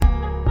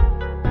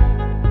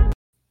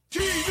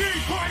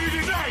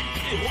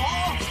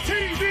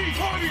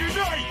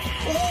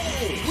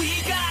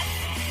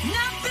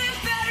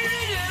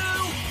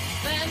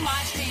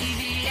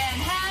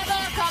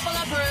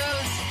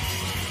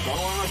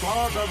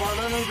about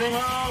anything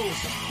else.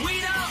 We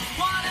don't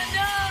want to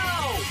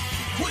know.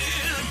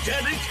 We're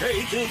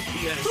dedicated,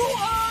 yes. To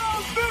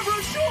our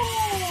favorite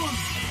shows.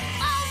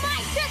 Oh, my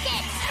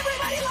cricket!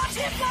 Everybody loves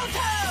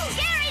Hypnotoad.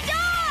 Scary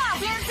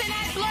Dog! Blurton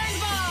at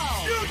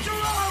Blurnball.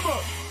 Futurama!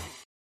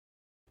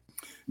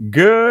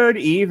 Good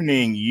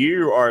evening.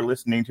 You are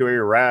listening to a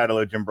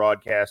Rattlegion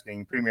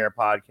Broadcasting premiere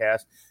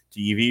podcast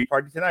TV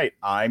party tonight.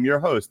 I'm your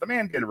host, the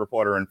mandated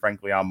reporter, and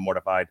frankly, I'm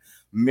mortified,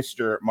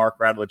 Mr. Mark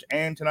Rattledge.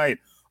 And tonight,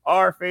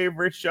 our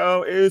favorite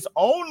show is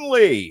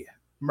Only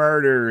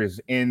Murders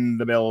in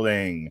the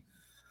Building,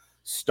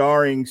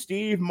 starring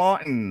Steve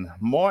Martin,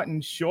 Martin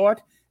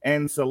Short,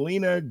 and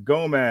Selena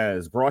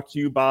Gomez, brought to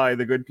you by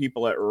the good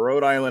people at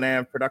Rhode Island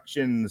Ave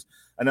Productions,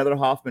 Another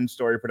Hoffman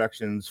Story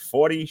Productions,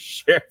 40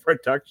 Share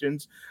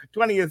Productions,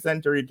 20th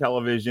Century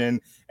Television,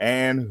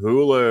 and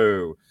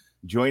Hulu.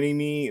 Joining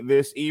me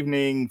this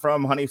evening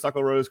from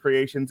Honeysuckle Rose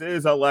Creations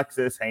is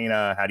Alexis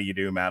Haina. How do you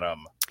do,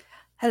 madam?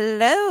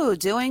 Hello,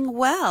 doing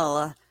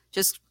well.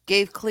 Just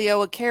gave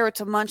Cleo a carrot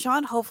to munch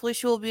on. Hopefully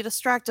she will be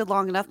distracted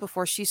long enough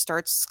before she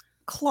starts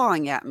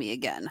clawing at me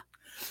again.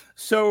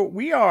 So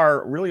we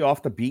are really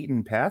off the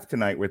beaten path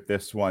tonight with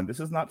this one. This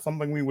is not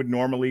something we would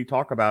normally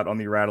talk about on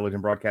the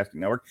Rattlegion Broadcasting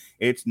Network.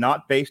 It's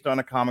not based on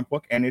a comic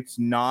book, and it's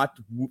not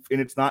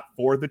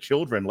for the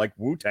children like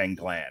Wu-Tang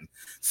Clan.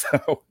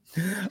 So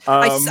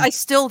I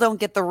still don't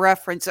get the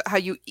reference.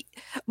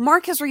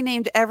 Mark has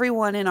renamed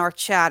everyone in our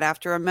chat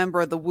after a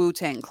member of the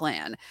Wu-Tang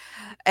Clan,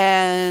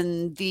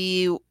 and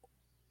the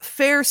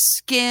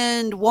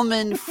fair-skinned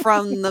woman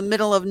from the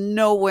middle of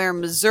nowhere,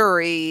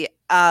 Missouri,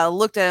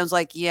 looked at it and was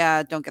like,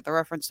 yeah, don't get the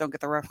reference, don't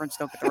get the reference,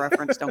 don't get the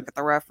reference, don't get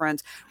the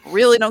reference.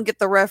 Really don't get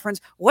the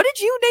reference. What did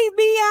you name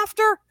me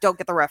after? Don't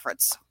get the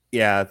reference.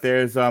 Yeah,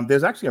 there's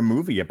actually a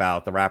movie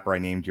about the rapper I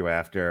named you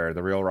after,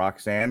 the real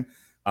Roxanne,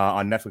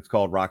 on Netflix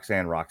called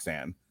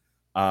Roxanne.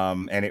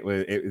 And it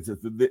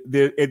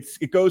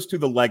goes to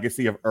the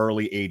legacy of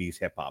early 80s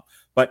hip hop.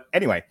 But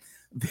anyway,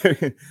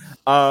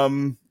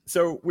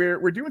 so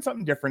we're doing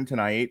something different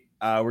tonight.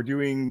 We're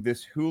doing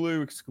this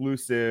Hulu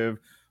exclusive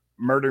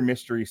murder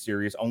mystery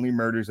series, Only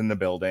Murders in the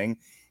Building.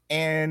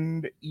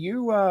 And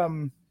you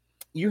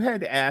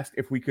had asked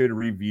if we could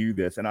review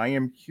this, and I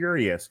am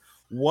curious,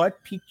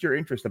 what piqued your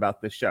interest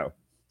about this show?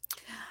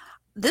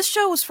 This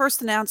show was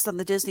first announced on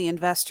the Disney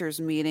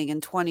Investors Meeting in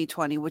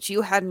 2020, which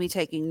you had me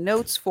taking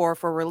notes for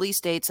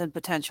release dates and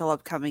potential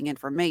upcoming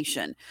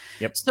information.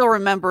 Yep. Still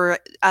remember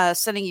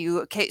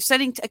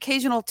sending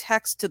occasional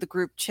text to the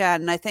group chat,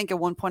 and I think at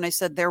one point I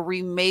said they're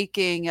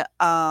remaking.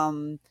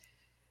 Oh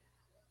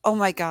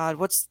my God,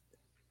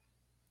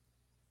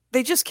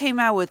 they just came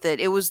out with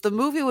it. It was the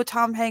movie with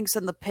Tom Hanks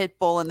and the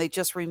Pitbull, and they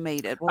just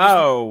remade it.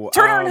 Turner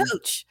and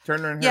Hooch.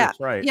 Turner and Hooch,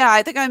 right. Yeah,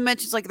 I think I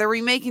mentioned they're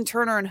remaking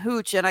Turner and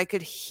Hooch, and I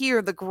could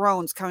hear the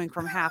groans coming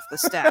from half the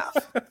staff.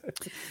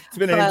 It's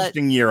been an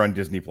interesting year on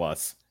Disney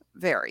Plus.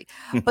 Very.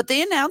 But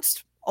they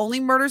announced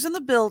Only Murders in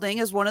the Building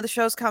as one of the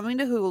shows coming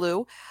to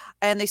Hulu,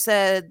 and they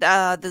said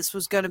this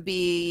was going to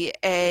be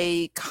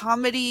a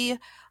comedy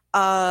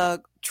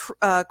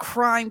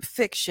crime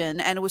fiction,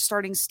 and it was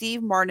starring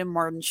Steve Martin and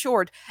Martin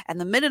Short.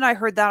 And the minute I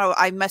heard that,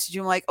 I messaged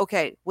him like,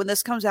 okay, when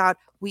this comes out,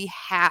 we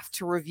have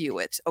to review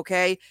it.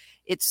 Okay,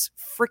 it's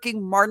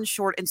freaking Martin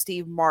Short and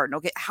Steve Martin.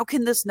 Okay, how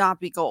can this not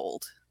be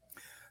gold?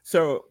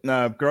 So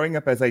growing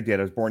up as I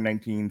did, I was born in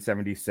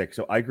 1976,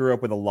 so I grew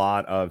up with a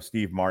lot of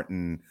Steve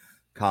Martin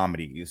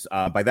comedies.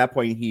 By that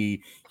point,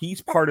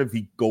 he's part of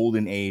the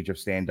golden age of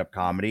stand-up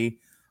comedy.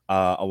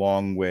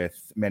 Along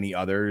with many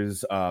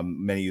others,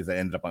 many that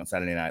ended up on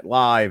Saturday Night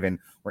Live and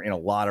were in a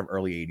lot of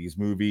early 80s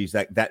movies,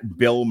 that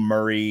Bill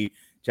Murray,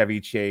 Chevy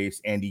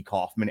Chase, Andy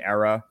Kaufman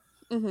era.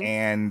 Mm-hmm.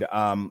 And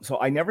so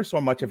I never saw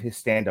much of his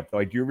stand-up, though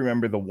I do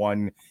remember the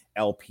one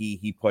LP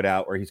he put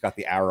out where he's got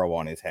the arrow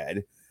on his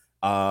head,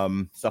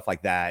 stuff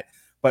like that.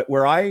 But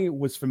where I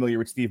was familiar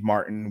with Steve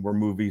Martin were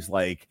movies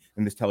like,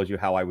 and this tells you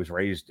how I was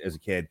raised as a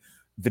kid,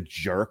 The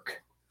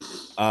Jerk,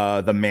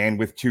 The Man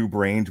with Two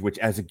Brains, which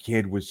as a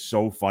kid was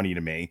so funny to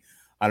me.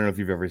 I don't know if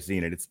you've ever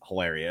seen it. It's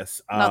hilarious.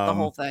 Not the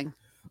whole thing.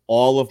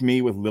 All of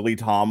Me with Lily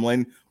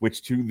Tomlin,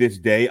 which to this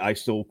day I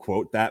still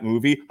quote that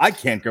movie. I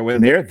can't go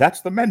in there.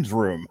 That's the men's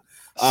room.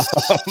 I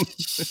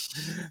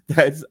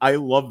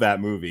love that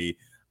movie.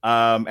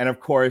 And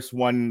of course,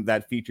 one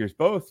that features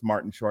both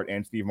Martin Short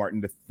and Steve Martin,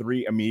 The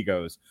Three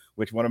Amigos,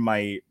 which one of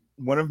my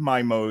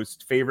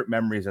most favorite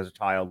memories as a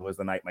child was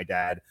the night my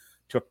dad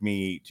took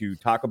me to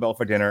Taco Bell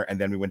for dinner, and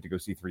then we went to go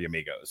see Three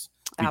Amigos.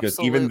 Because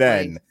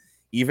Absolutely.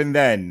 even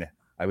then,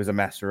 I was a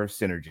master of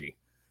synergy.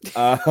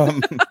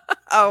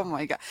 Oh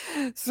my God.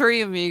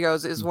 Three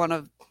Amigos is one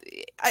of,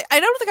 I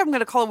don't think I'm going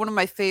to call it one of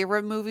my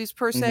favorite movies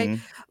per se,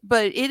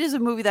 but it is a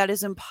movie that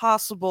is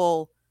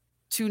impossible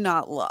to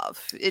not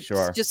love. It's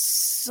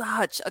just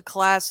such a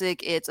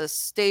classic. It's a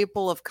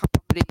staple of comedy.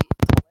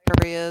 It's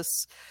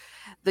hilarious.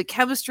 The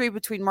chemistry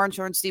between Martin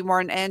Short and Steve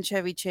Martin and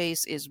Chevy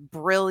Chase is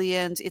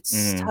brilliant. It's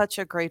such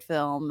a great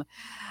film.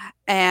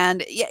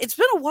 And yeah, it's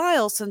been a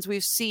while since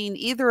we've seen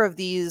either of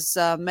these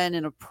men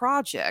in a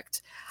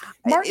project.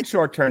 Martin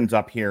Short turns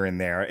up here and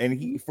there,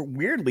 and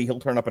weirdly he'll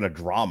turn up in a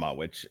drama,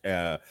 which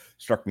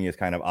struck me as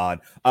kind of odd.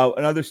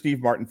 Another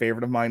Steve Martin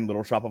favorite of mine,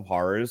 Little Shop of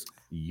Horrors.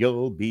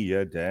 You'll be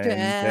a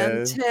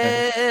dentist.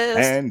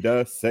 And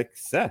a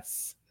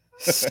success.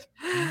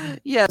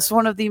 Yes,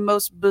 one of the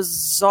most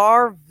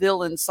bizarre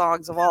villain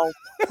songs of all.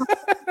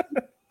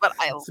 But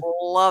I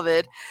love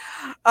it.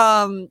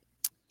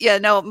 Yeah,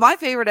 no, my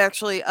favorite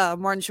actually,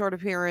 Martin Short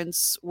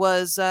appearance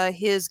was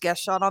his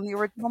guest shot on the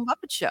original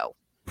Muppet Show.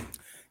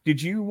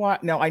 Did you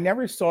watch? No, I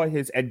never saw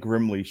his Ed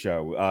Grimley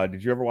show.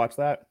 Did you ever watch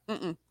that?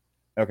 Mm-mm.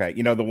 Okay,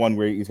 you know the one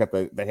where he's got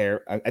the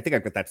hair. I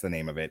think that's the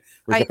name of it.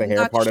 Where he's got the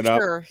hair parted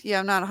up. Yeah,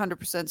 I'm not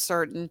 100%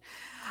 certain.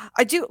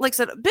 I do, like I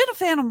said, a bit a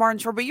fan of Martin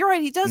Short, but you're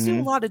right. He does do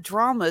a lot of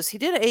dramas. He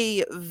did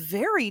a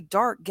very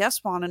dark guest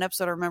spot on an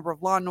episode I remember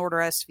of Law and Order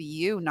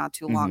SVU not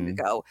too long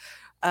ago.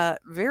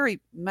 Very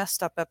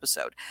messed up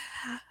episode.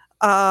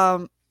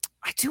 I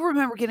do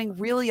remember getting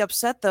really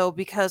upset though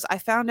because I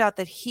found out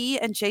that he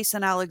and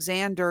Jason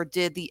Alexander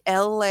did the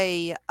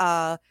LA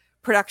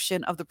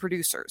production of The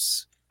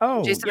Producers.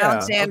 Oh, Jason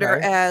Alexander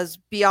as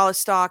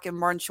Bialystok and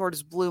Martin Short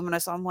as Bloom,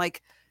 and I'm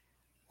like,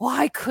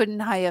 why couldn't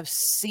I have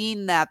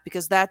seen that?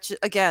 Because that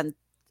again,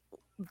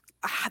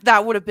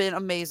 that would have been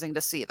amazing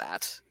to see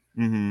that.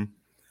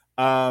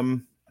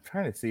 I'm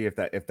trying to see if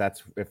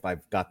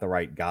I've got the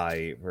right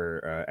guy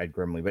for Ed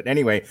Grimley, but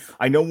anyway,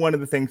 I know one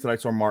of the things that I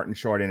saw Martin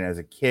Short in as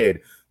a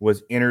kid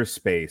was Inner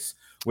Space,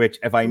 which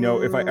if I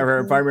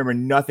remember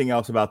nothing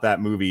else about that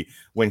movie,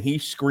 when he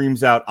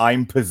screams out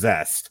 "I'm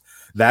possessed,"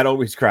 that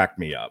always cracked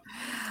me up.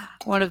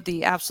 One of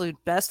the absolute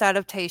best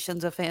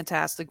adaptations of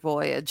Fantastic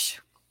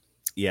Voyage.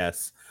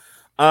 Yes.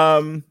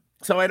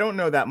 So I don't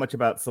know that much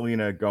about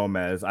Selena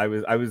Gomez.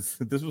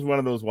 This was one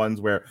of those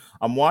ones where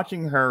I'm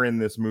watching her in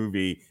this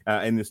movie,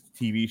 in this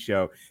TV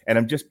show, and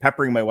I'm just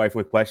peppering my wife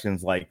with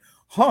questions like,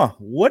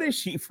 what is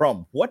she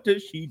from? What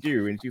does she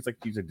do? And she's like,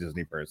 she's a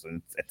Disney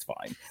person. It's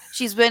fine.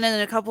 She's been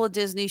in a couple of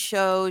Disney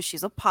shows.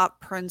 She's a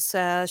pop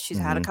princess. She's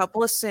had a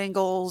couple of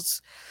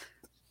singles.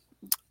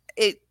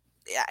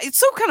 It's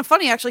so kind of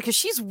funny, actually, because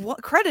she's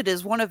credited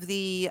as one of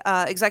the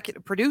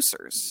executive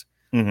producers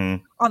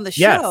on the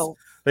show.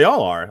 Yes, they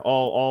all are.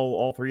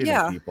 All three of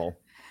these people.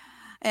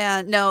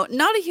 And no,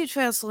 not a huge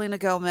fan of Selena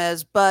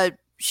Gomez, but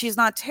she's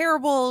not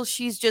terrible.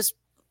 She's just,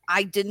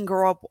 I didn't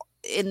grow up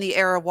in the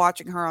era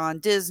watching her on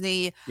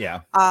Disney.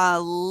 Yeah.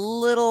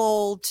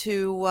 Little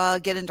to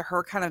get into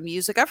her kind of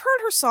music. I've heard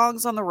her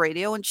songs on the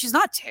radio, and she's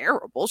not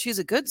terrible. She's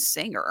a good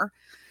singer.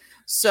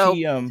 So,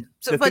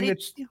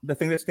 the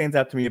thing that stands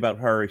out to me about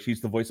her is she's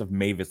the voice of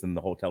Mavis in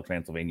the Hotel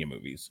Transylvania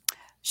movies.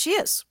 She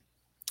is.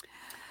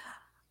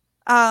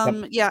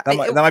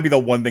 That might be the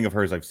one thing of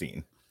hers I've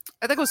seen.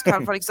 I think it was kind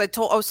of funny because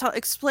I was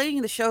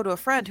explaining the show to a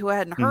friend who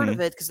hadn't heard of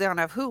it because they don't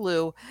have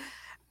Hulu,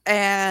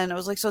 and I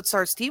was like, so it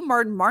stars Steve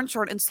Martin, Martin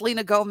Short, and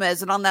Selena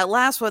Gomez, and on that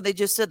last one they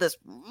just said this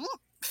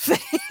face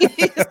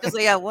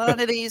because one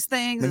of these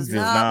things is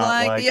not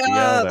like the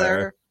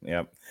other.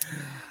 Yep.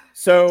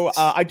 So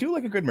I do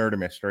like a good murder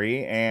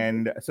mystery,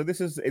 and so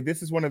this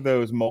is one of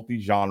those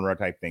multi-genre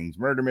type things: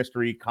 murder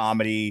mystery,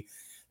 comedy.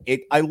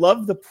 I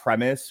love the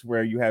premise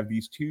where you have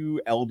these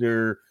two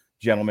elder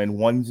gentlemen,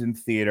 one's in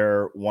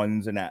theater,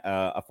 one's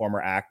a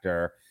former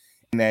actor,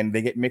 and then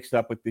they get mixed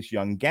up with this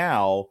young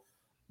gal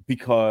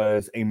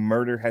because a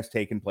murder has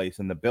taken place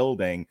in the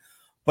building.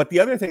 But the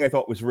other thing I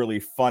thought was really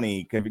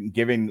funny,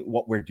 given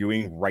what we're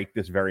doing right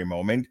this very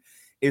moment,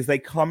 is they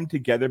come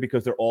together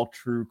because they're all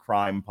true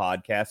crime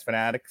podcast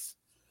fanatics,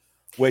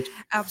 which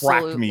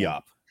cracked me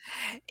up.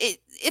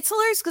 It's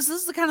hilarious because this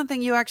is the kind of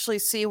thing you actually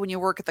see when you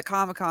work at the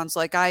Comic-Cons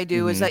like I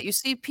do, is that you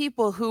see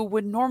people who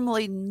would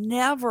normally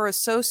never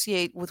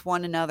associate with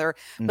one another,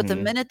 but the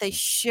minute they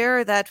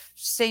share that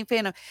same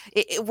fandom,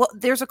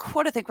 there's a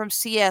quote I think from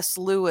C.S.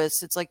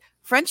 Lewis. It's like,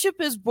 friendship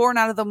is born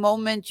out of the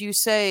moment you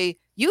say,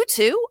 you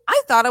too?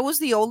 I thought I was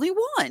the only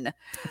one.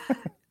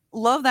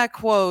 Love that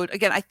quote.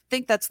 Again, I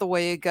think that's the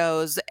way it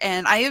goes.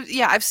 And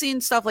I've seen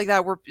stuff like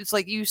that where it's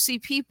like you see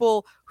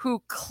people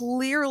who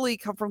clearly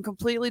come from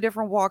completely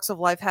different walks of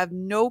life, have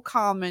no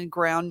common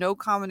ground, no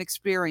common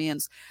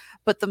experience.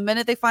 But the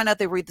minute they find out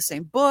they read the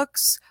same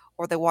books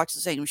or they watch the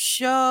same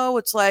show,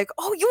 it's like,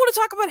 oh, you want to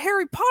talk about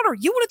Harry Potter?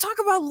 You want to talk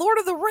about Lord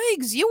of the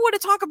Rings? You want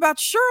to talk about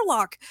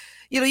Sherlock?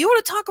 You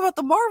want to talk about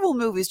the Marvel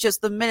movies?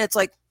 Just the minute it's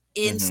like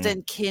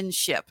instant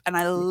kinship. And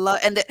I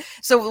love,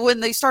 so when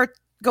they start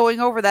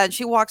going over that and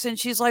she walks in,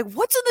 she's like,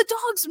 what's in the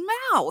dog's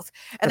mouth?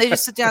 And they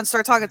just sit down and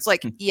start talking. It's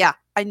like, yeah,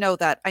 I know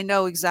that. I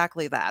know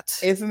exactly that.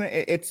 Isn't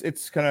it?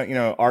 It's kind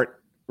of,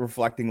 art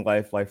reflecting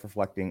life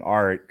reflecting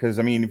art. Because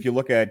I mean, if you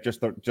look at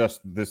just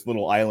this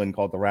little island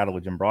called the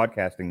Rattlegion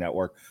Broadcasting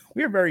Network,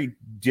 we are very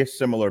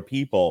dissimilar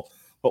people,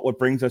 but what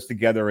brings us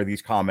together are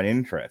these common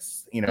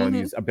interests, you know, and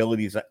these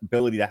ability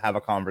to have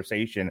a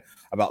conversation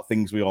about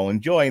things we all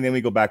enjoy, and then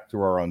we go back to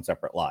our own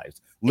separate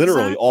lives,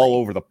 literally all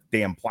over the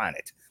damn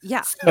planet.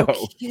 Yeah, so,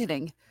 no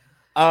kidding.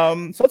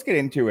 So let's get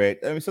into it.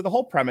 So the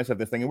whole premise of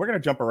this thing, and we're gonna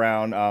jump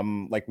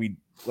around, like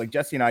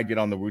Jesse and I did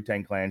on the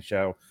Wu-Tang Clan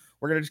show.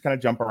 We're gonna just kind of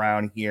jump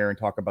around here and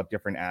talk about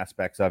different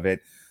aspects of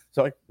it.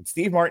 So like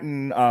Steve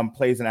Martin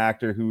plays an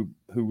actor who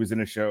was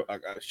in a show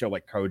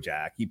like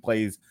Kojak. He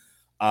plays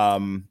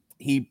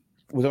he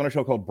was on a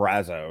show called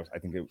Brazos, I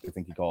think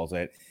he calls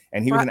it,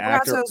 and he was an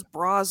actor.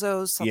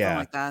 Brazos, something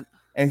like that.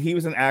 And he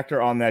was an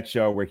actor on that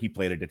show where he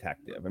played a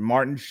detective. And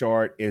Martin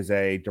Short is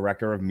a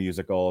director of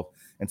musical,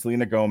 and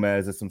Selena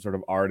Gomez is some sort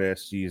of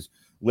artist. She's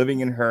living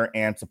in her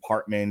aunt's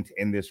apartment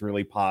in this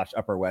really posh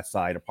Upper West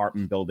Side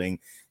apartment building,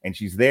 and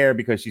she's there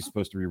because she's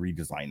supposed to be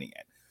redesigning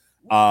it.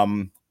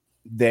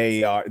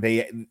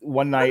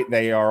 One night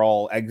they are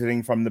all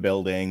exiting from the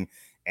building,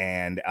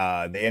 and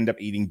they end up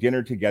eating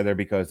dinner together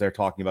because they're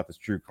talking about this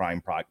true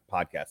crime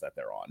podcast that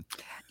they're on.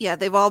 Yeah,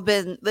 they've all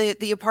been,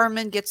 the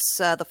apartment gets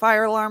the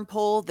fire alarm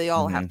pulled. They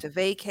all have to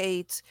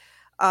vacate.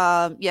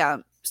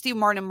 Steve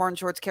Martin and Martin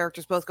Short's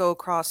characters both go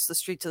across the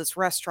street to this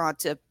restaurant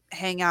to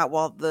hang out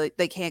while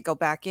they can't go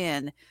back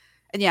in.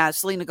 And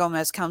Selena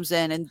Gomez comes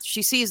in and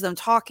she sees them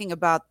talking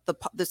about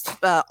this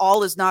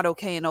all is not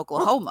okay in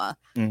Oklahoma.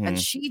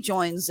 And she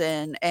joins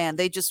in, and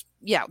they just,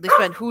 they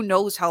spend who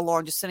knows how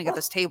long just sitting at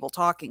this table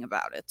talking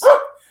about it.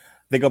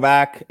 They go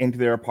back into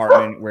their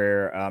apartment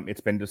where it's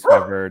been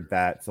discovered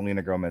that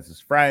Selena Gomez's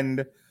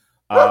friend,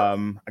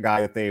 a guy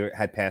that they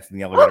had passed in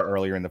the elevator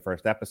earlier in the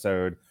first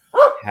episode,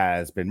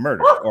 has been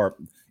murdered, or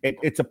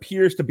it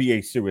appears to be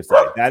a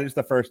suicide. That is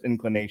the first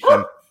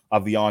inclination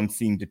of the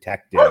on-scene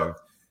detective,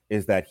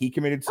 is that he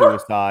committed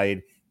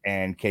suicide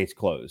and case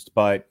closed.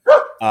 But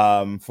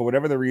for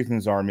whatever the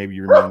reasons are, maybe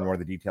you remember more of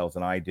the details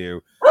than I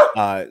do,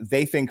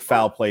 they think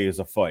foul play is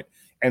afoot.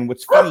 And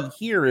what's funny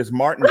here is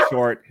Martin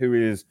Short, who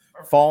is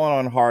fallen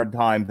on hard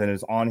times and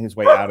is on his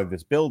way out of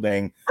this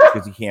building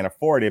because he can't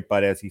afford it.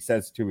 But as he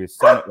says to his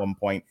son at one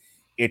point,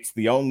 it's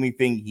the only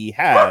thing he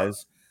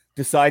has,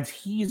 decides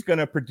he's going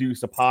to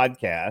produce a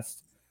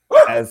podcast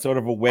as sort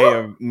of a way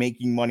of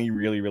making money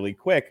really, really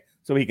quick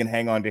so he can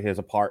hang on to his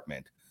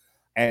apartment.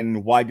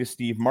 And why does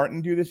Steve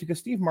Martin do this? Because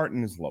Steve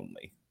Martin is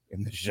lonely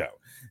in the show.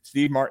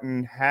 Steve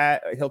Martin,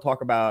 he'll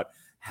talk about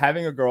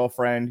having a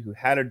girlfriend who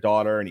had a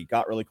daughter, and he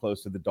got really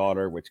close to the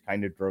daughter, which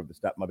kind of drove the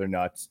stepmother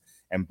nuts,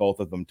 and both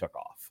of them took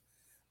off.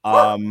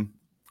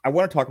 I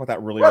want to talk about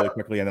that really, really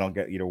quickly, and then I'll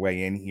get you to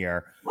weigh in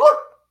here.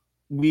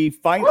 We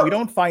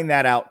don't find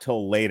that out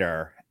till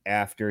later,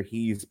 after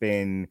he's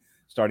been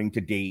starting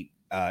to date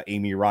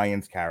Amy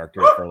Ryan's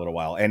character for a little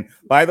while. And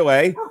by the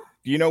way,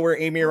 do you know where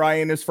Amy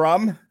Ryan is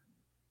from?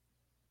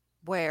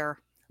 Where?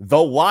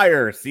 The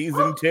Wire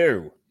season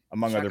 2,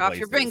 among other places. Check off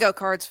your bingo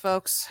cards,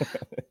 folks.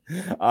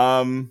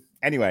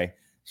 Anyway,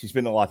 she's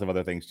been in lots of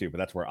other things too, but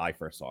that's where I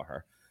first saw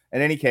her.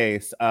 In any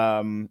case,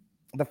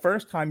 the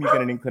first time you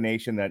get an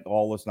inclination that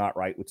all is not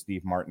right with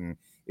Steve Martin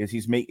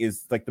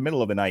is like the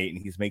middle of the night, and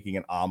he's making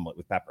an omelet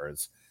with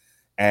peppers,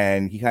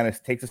 and he kind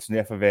of takes a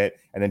sniff of it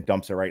and then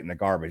dumps it right in the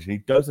garbage. And he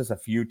does this a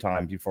few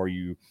times before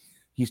he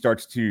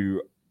starts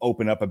to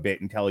open up a bit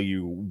and tell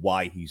you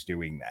why he's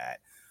doing that.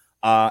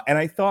 And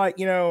I thought,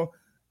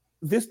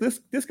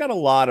 this got a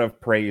lot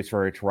of praise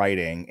for its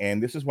writing,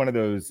 and this is one of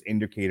those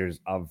indicators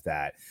of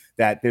that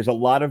there's a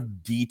lot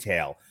of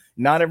detail.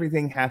 Not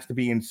everything has to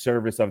be in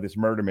service of this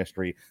murder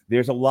mystery.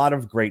 There's a lot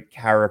of great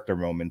character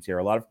moments here,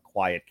 a lot of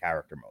quiet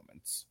character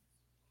moments.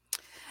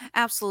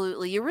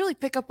 Absolutely. You really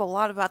pick up a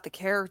lot about the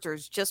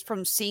characters just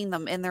from seeing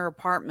them in their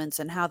apartments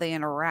and how they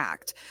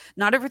interact.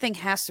 Not everything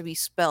has to be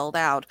spelled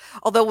out.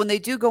 Although when they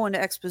do go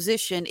into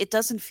exposition, it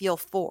doesn't feel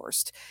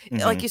forced.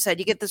 Like you said,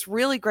 you get this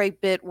really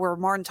great bit where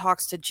Martin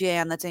talks to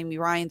Jan, that's Amy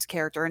Ryan's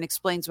character, and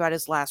explains about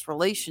his last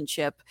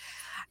relationship.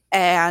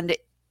 And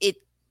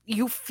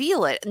you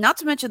feel it. Not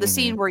to mention the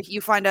scene where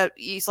you find out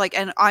he's like,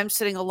 and I'm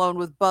sitting alone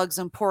with Bugs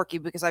and Porky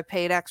because I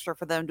paid extra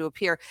for them to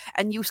appear.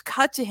 And you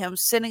cut to him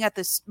sitting at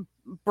this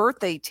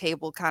birthday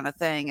table kind of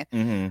thing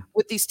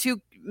with these two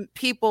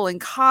people in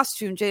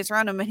costume chasing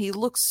around him, and he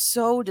looks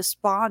so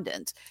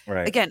despondent.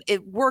 Right. Again,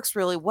 it works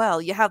really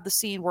well. You have the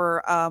scene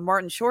where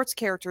Martin Short's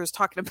character is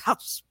talking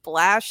about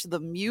Splash the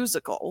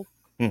musical.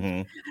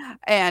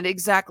 And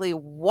exactly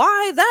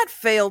why that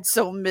failed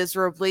so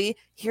miserably.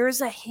 Here's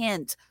a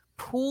hint.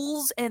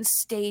 Pools and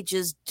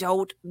stages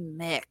don't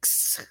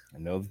mix.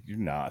 No, they do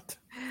not.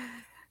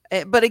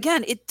 But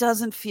again, it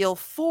doesn't feel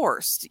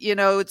forced.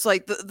 It's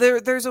like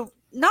there's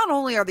not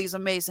only are these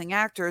amazing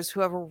actors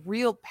who have a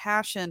real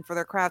passion for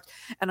their craft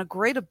and a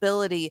great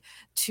ability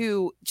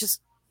to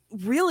just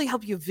really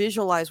help you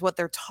visualize what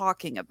they're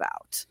talking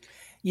about.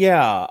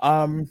 Yeah.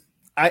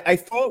 I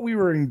thought we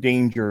were in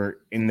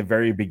danger in the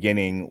very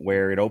beginning,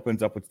 where it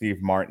opens up with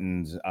Steve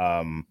Martin's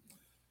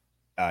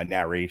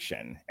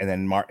narration, and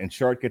then Martin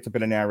Short gets a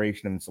bit of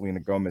narration, and Selena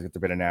Gomez gets a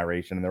bit of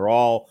narration, and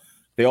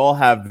they all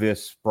have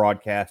this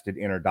broadcasted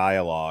inner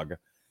dialogue,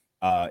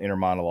 inner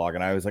monologue,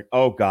 and I was like,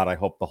 oh god, I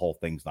hope the whole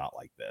thing's not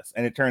like this.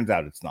 And it turns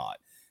out it's not.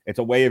 It's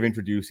a way of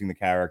introducing the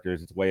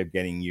characters. It's a way of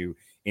getting you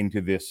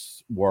into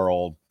this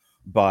world,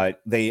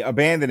 but they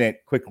abandon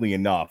it quickly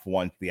enough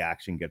once the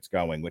action gets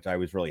going, which I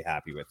was really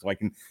happy with. So I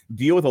can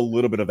deal with a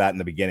little bit of that in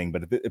the beginning,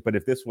 but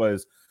if this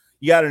was,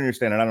 you got to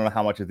understand, and I don't know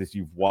how much of this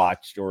you've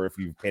watched or if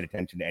you've paid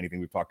attention to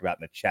anything we've talked about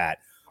in the chat,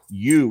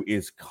 you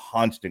is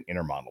constant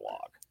inner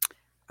monologue.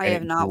 I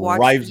have not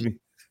watched.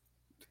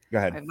 Go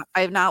ahead.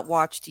 I have not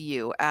watched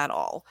you at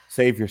all.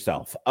 Save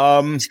yourself.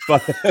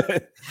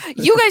 But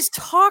you guys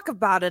talk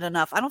about it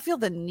enough. I don't feel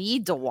the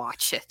need to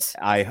watch it.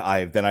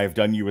 I've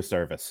done you a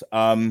service.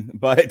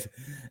 But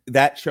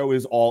that show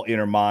is all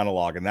inner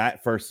monologue, and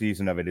that first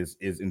season of it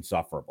is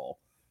insufferable.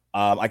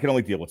 I can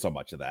only deal with so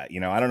much of that.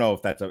 I don't know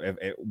if that's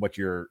what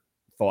your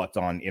thoughts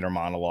on inner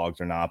monologues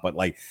or not, but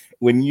like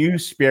when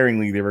used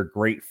sparingly, they're a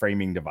great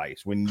framing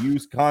device. When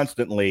used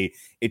constantly,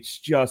 it's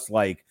just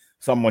like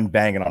someone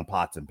banging on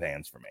pots and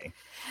pans for me.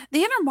 The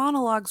inner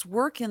monologues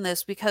work in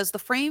this because the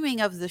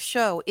framing of the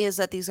show is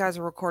that these guys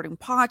are recording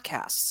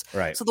podcasts.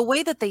 Right. So the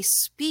way that they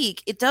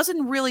speak, it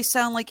doesn't really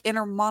sound like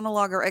inner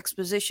monologue or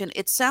exposition.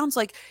 It sounds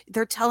like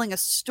they're telling a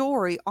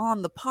story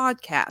on the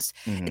podcast.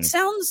 Mm-hmm. It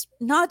sounds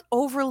not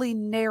overly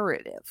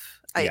narrative.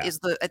 I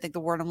think the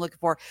word I'm looking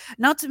for.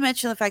 Not to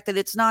mention the fact that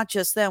it's not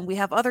just them. We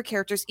have other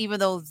characters, even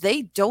though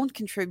they don't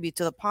contribute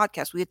to the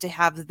podcast. We get to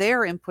have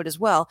their input as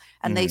well,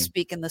 and they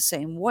speak in the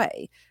same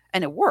way,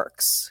 and it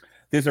works.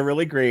 There's a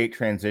really great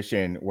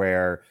transition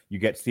where you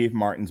get Steve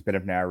Martin's bit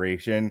of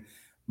narration,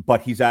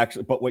 but he's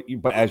actually,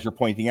 but as you're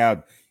pointing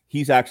out,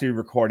 he's actually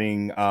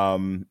recording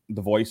the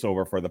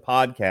voiceover for the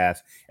podcast,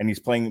 and he's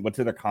playing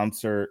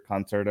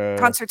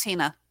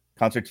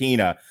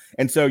concertina.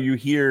 And so you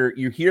hear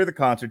the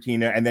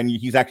concertina, and then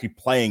he's actually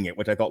playing it,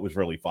 which I thought was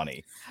really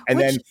funny. And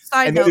go ahead.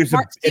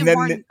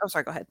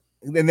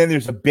 And then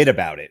there's a bit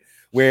about it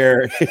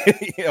where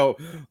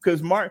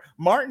because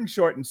Martin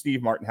Short and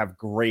Steve Martin have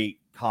great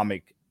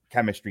comic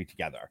chemistry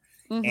together.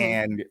 Mm-hmm.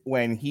 And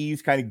when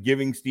he's kind of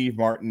giving Steve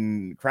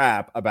Martin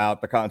crap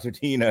about the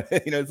concertina,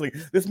 it's like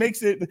this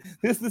makes it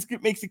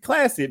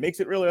classy. It makes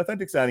it really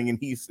authentic sounding. And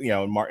he's,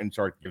 Martin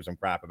Short gives him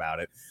crap about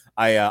it.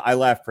 I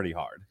laughed pretty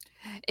hard.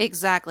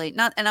 Exactly.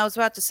 And I was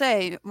about to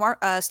say,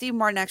 Steve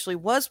Martin actually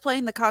was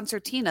playing the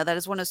concertina. That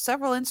is one of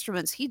several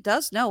instruments he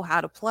does know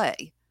how to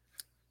play.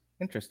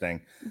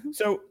 Interesting. Mm-hmm.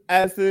 So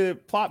as the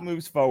plot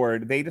moves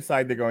forward, they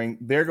decide they're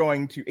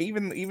going to,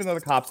 even though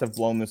the cops have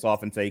blown this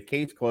off and say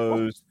case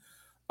closed.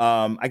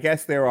 I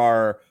guess there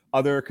are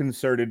other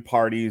concerted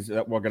parties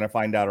that we're going to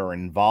find out are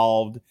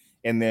involved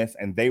in this,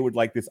 and they would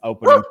like this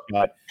open and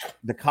shut.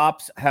 The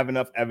cops have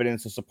enough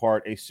evidence to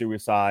support a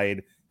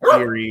suicide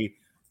theory.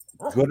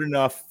 Good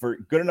enough for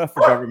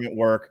government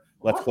work.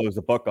 Let's close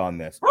the book on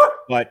this.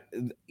 But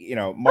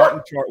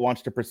Martin Short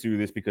wants to pursue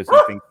this because he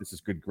thinks this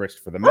is good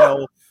grist for the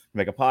mill, to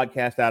make a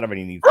podcast out of it.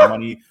 He needs the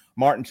money.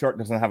 Martin Short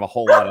doesn't have a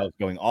whole lot else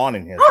going on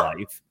in his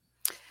life.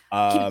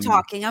 Keep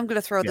talking. I'm going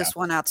to throw this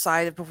one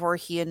outside before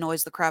he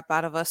annoys the crap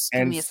out of us.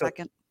 Give me a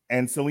second.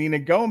 And Selena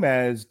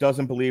Gomez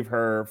doesn't believe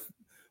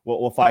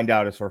what we'll find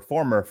out is her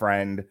former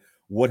friend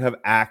would have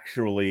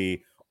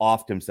actually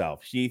offed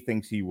himself. She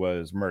thinks he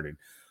was murdered.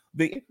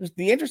 The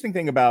interesting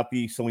thing about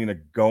the Selena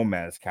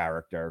Gomez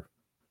character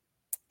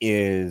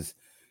is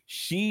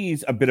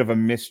she's a bit of a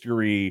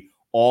mystery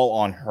all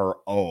on her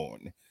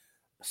own.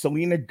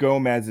 Selena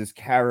Gomez's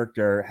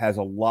character has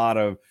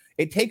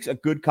it takes a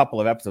good couple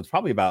of episodes,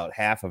 probably about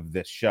half of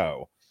this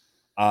show,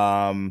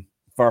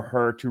 for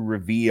her to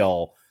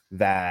reveal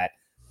that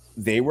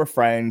they were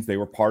friends. They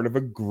were part of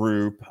a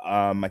group.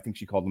 I think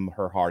she called them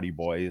her Hardy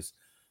Boys.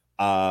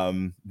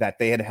 That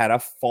they had a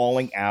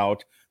falling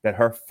out, that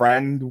her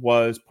friend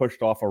was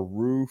pushed off a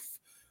roof.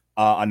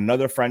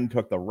 Another friend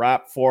took the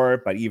rap for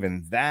it, but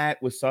even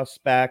that was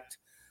suspect.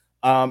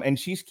 And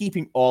she's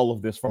keeping all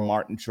of this from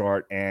Martin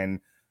Short and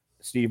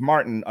Steve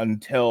Martin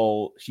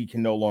until she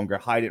can no longer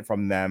hide it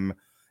from them,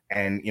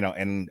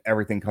 and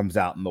everything comes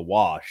out in the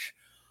wash.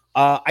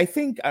 I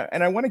think,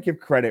 and I want to give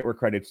credit where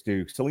credit's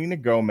due. Selena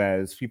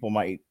Gomez, people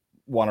might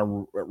want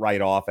to write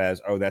off as,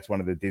 oh, that's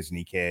one of the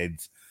Disney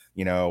kids,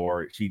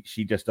 or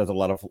she just does a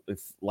lot of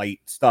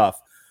light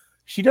stuff.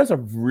 She does a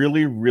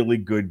really, really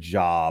good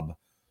job.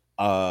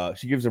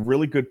 She gives a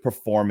really good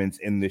performance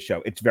in the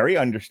show. It's very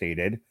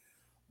understated,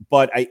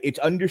 but it's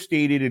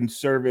understated in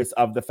service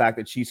of the fact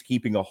that she's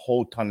keeping a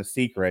whole ton of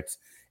secrets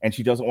and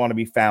she doesn't want to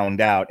be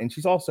found out. And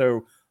she's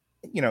also,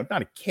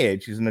 not a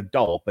kid, she's an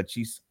adult, but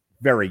she's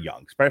very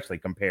young, especially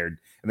compared,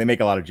 and they make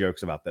a lot of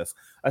jokes about this,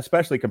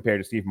 especially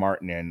compared to Steve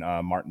Martin and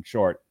Martin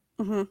Short.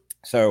 Mm-hmm.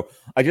 So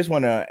I just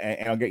want to,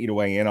 and I'll get you to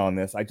weigh in on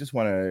this. I just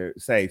want to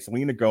say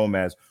Selena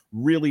Gomez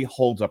really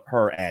holds up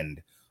her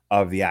end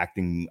of the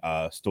acting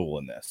stool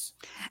in this.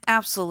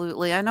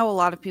 Absolutely. I know a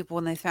lot of people,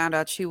 when they found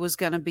out she was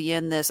going to be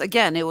in this,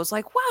 again, it was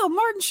like, wow,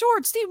 Martin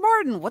Short, Steve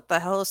Martin, what the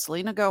hell is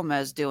Selena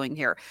Gomez doing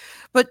here?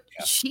 But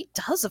she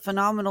does a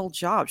phenomenal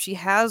job. She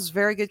has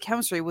very good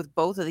chemistry with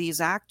both of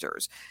these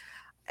actors.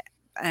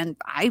 and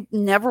I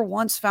never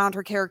once found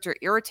her character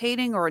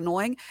irritating or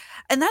annoying.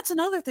 And that's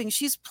another thing.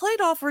 She's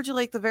played off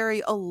originally like the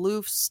very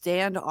aloof,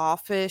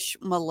 standoffish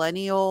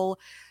millennial.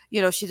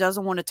 You know, she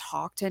doesn't want to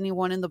talk to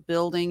anyone in the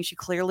building. She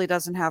clearly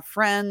doesn't have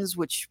friends,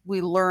 which we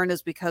learn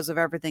is because of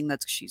everything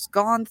that she's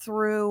gone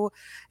through.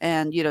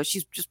 And, you know,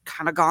 she's just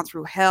kind of gone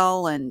through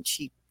hell, and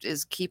she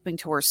is keeping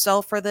to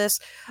herself for this.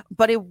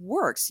 But it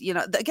works. You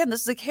know, again,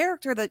 this is a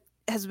character that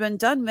has been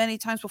done many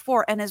times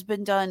before and has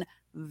been done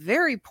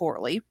very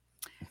poorly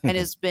and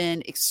has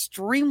been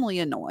extremely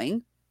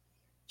annoying.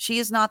 She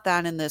is not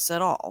that in this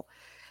at all.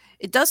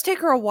 It does take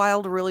her a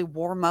while to really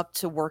warm up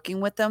to working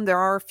with them. There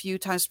are a few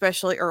times,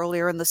 especially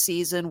earlier in the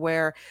season,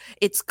 where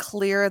it's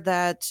clear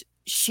that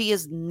she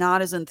is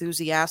not as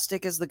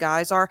enthusiastic as the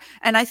guys are.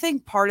 And I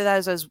think part of that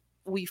is as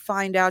we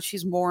find out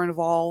she's more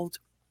involved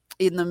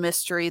in the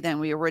mystery than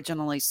we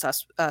originally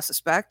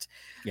suspect.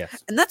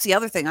 Yes. And that's the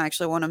other thing I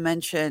actually want to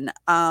mention.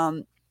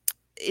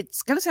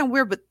 It's going to sound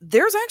weird, but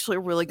there's actually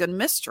a really good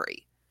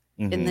mystery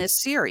in this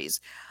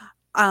series.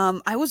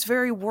 I was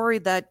very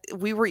worried that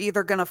we were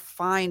either going to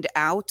find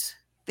out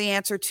the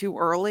answer too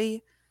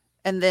early,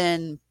 and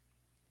then,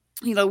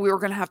 you know, we were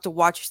going to have to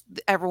watch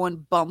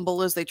everyone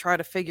bumble as they try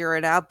to figure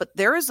it out. But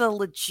there is a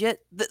legit,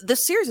 the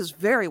series is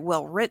very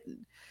well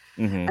written.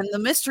 And the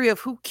mystery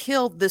of who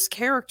killed this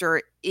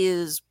character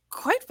is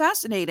quite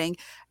fascinating.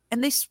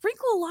 And they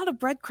sprinkle a lot of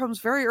breadcrumbs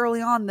very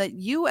early on that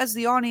you as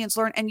the audience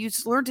learn, and you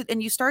learned it,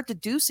 and you start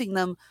deducing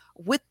them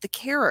with the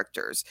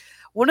characters.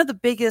 One of the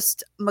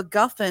biggest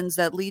MacGuffins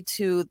that lead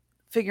to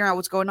figuring out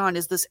what's going on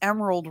is this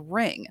emerald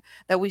ring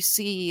that we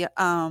see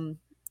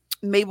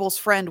Mabel's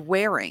friend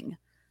wearing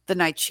the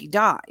night she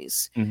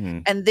dies.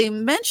 And they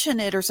mention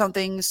it or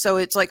something, so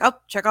it's like, oh,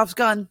 Chekhov's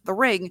gun, the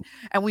ring,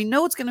 and we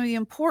know it's going to be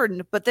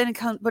important, but then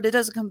it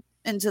doesn't come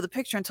into the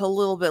picture until a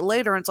little bit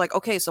later, and it's like,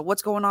 okay, so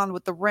what's going on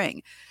with the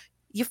ring?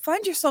 You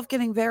find yourself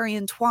getting very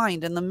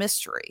entwined in the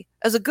mystery,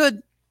 as a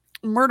good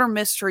murder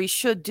mystery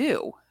should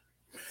do.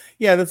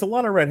 Yeah, there's a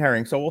lot of red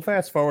herring. So we'll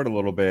fast forward a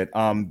little bit.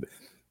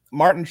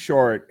 Martin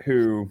Short,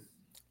 who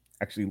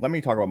actually, let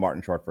me talk about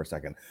Martin Short for a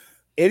second.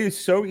 It is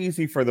so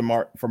easy for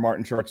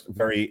Martin Short's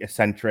very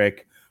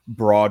eccentric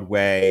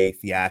Broadway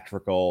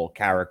theatrical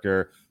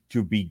character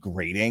to be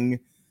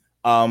grating.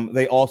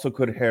 They also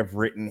could have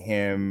written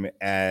him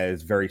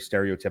as very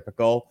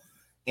stereotypical,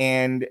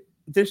 and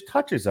there's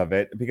touches of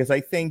it, because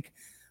I think,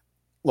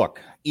 look,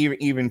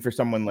 even for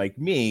someone like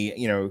me,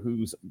 you know,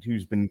 who's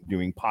been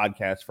doing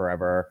podcasts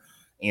forever,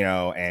 you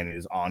know, and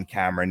is on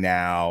camera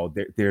now,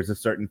 there's a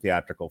certain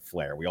theatrical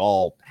flair. We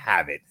all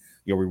have it.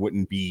 You know, we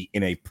wouldn't be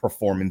in a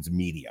performance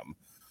medium.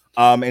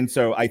 And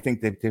so I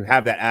think that to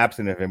have that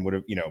absent of him would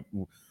have, you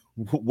know,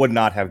 would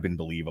not have been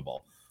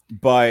believable.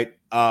 But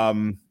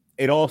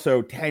it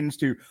also tends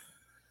to,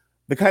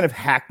 the kind of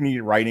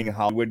hackneyed writing in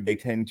Hollywood, they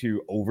tend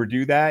to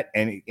overdo that,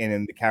 and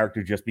then the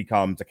character just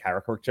becomes a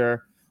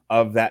caricature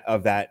of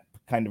that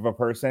kind of a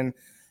person.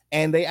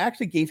 And they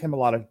actually gave him a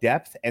lot of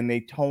depth, and they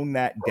toned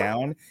that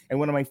down. And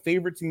one of my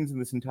favorite scenes in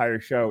this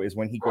entire show is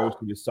when he goes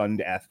to his son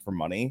to ask for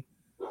money.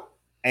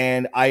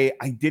 And I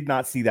did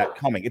not see that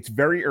coming. It's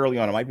very early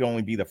on. It might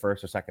only be the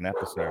first or second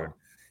episode.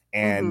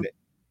 And,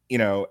 you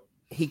know,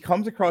 he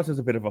comes across as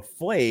a bit of a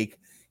flake.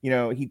 You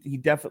know, he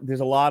definitely,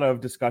 there's a lot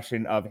of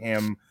discussion of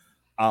him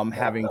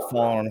having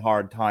fallen on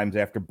hard times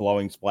after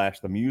blowing Splash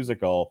the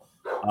musical.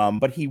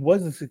 But he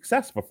was a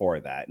success before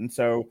that. And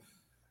so,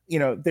 you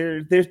know,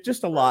 there's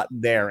just a lot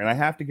there. And I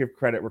have to give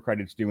credit where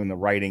credit's due in the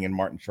writing and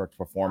Martin Short's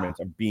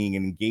performance of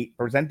being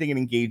presenting an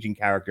engaging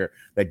character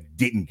that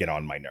didn't get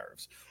on my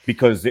nerves,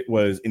 because it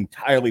was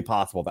entirely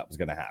possible that was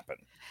going to happen.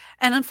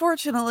 And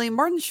unfortunately,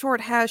 Martin Short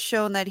has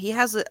shown that he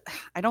has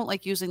I don't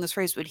like using this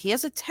phrase, but he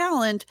has a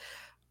talent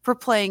for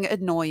playing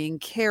annoying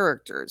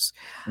characters.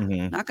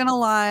 Not going to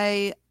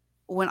lie,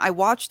 when I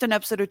watched an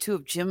episode or two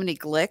of Jiminy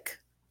Glick,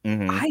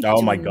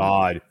 oh my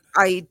God.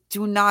 I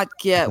do not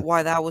get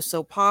why that was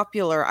so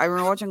popular. I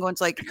remember watching going,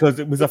 it's like, because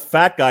it was a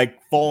fat guy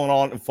falling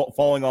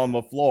on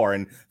the floor,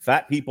 and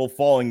fat people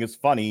falling is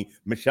funny.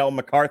 Melissa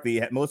McCarthy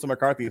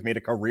has made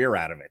a career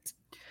out of it.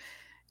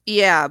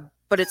 Yeah,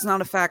 but it's not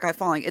a fat guy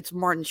falling. It's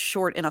Martin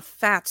Short in a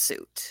fat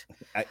suit.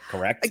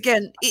 Correct.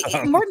 Again,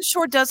 Martin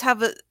Short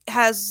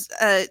has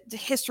a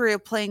history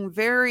of playing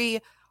very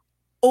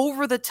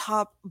over the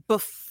top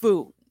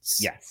buffoons.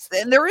 Yes,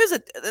 and there is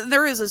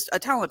a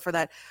talent for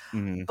that.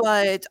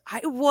 But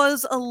I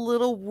was a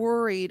little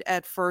worried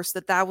at first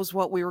that was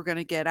what we were going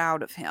to get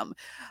out of him.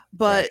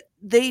 But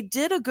they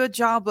did a good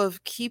job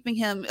of keeping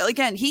him.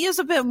 Again, he is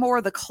a bit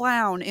more the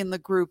clown in the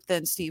group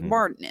than Steve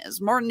Martin is.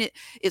 Martin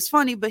is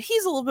funny, but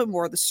he's a little bit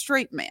more the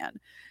straight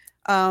man.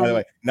 By the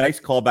way, nice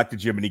callback to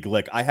Jiminy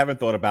Glick. I haven't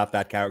thought about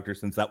that character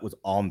since that was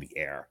on the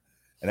air,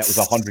 and that was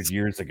 100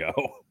 years ago.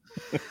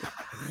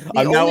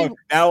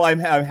 I'm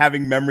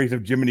having memories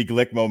of Jiminy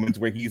Glick moments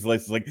where he's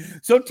like,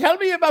 so tell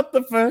me about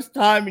the first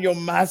time you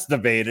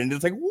masturbated, and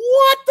it's like,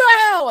 what the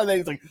hell? And then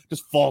he's like,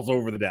 just falls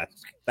over the desk,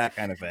 that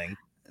kind of thing.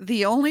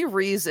 The only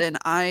reason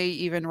I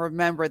even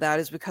remember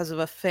that is because of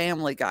a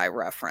Family Guy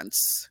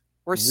reference.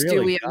 where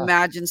Really? Stewie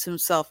imagines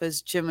himself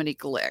as Jiminy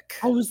Glick.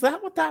 Oh, is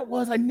that what that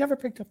was? I never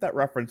picked up that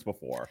reference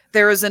before.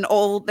 There's an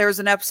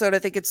episode, I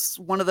think it's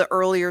one of the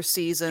earlier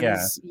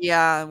seasons,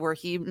 where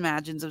he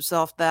imagines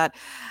himself that.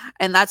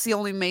 And that's the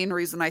only main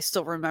reason I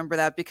still remember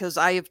that, because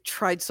I have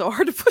tried so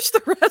hard to push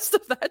the rest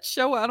of that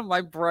show out of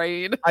my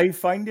brain. I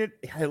find it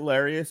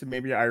hilarious and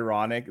maybe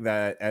ironic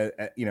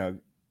that,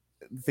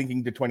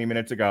 thinking to 20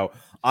 minutes ago,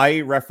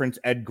 I referenced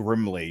Ed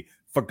Grimley,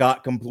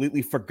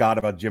 completely forgot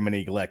about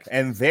Jiminy Glick.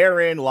 And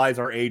therein lies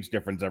our age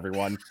difference,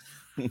 everyone.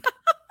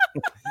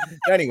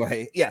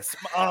 Anyway, yes.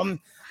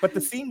 But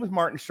the scene with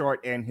Martin Short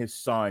and his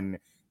son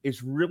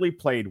is really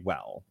played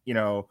well.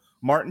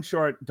 Martin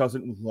Short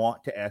doesn't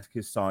want to ask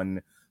his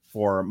son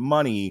for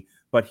money,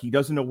 but he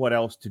doesn't know what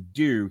else to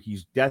do.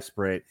 He's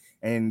desperate.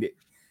 And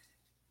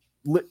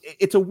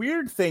it's a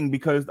weird thing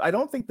because I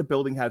don't think the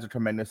building has a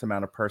tremendous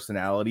amount of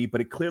personality, but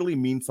it clearly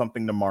means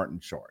something to Martin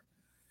Short.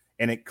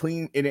 And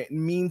it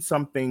means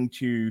something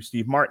to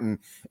Steve Martin.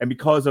 And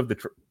because of the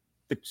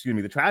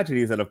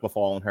tragedies that have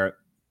befallen her,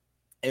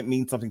 it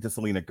means something to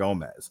Selena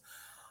Gomez.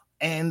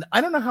 And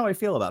I don't know how I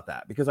feel about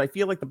that, because I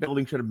feel like the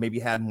building should have maybe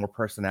had more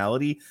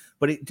personality,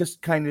 but it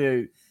just kind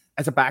of,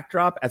 as a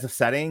backdrop, as a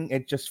setting,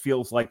 it just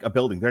feels like a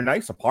building. They're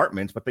nice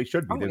apartments, but they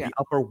should be. They're the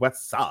Upper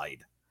West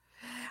Side.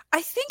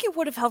 I think it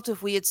would have helped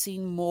if we had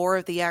seen more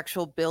of the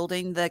actual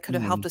building that could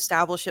have helped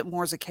establish it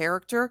more as a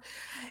character.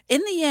 In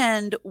the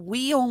end,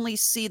 we only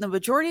see the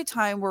majority of the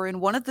time we're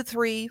in one of the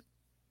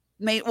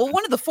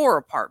one of the four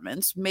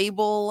apartments,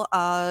 Mabel,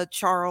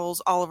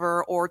 Charles,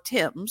 Oliver, or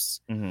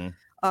Tim's.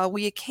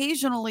 We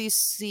occasionally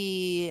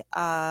see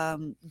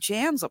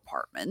Jan's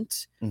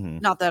apartment,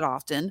 not that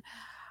often.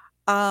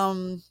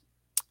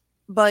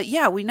 But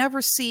yeah, we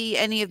never see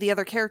any of the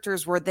other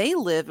characters where they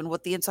live and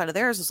what the inside of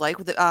theirs is like.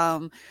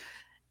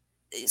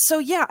 So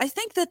yeah, I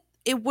think that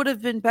it would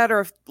have been better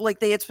if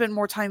they had spent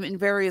more time in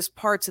various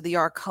parts of the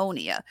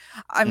Arconia.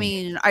 I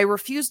mean, I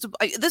refuse to.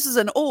 This is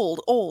an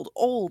old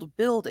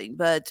building,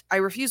 but I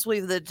refuse to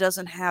believe that it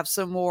doesn't have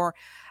some more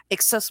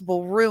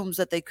accessible rooms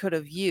that they could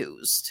have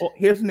used. Well,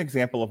 here's an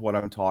example of what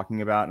I'm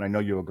talking about, and I know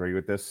you'll agree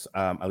with this.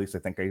 At least I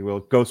think I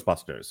will.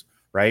 Ghostbusters,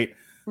 right?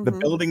 The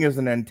building is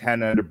an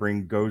antenna to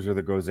bring Gozer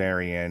the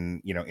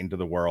Gozerian, into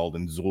the world,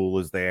 and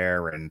Zool is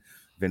there, and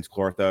Vince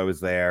Clortho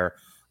is there.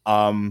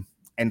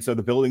 And so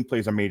the building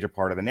plays a major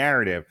part of the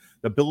narrative.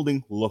 The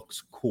building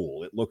looks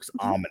cool. It looks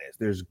ominous.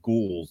 There's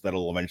ghouls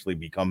that'll eventually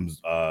become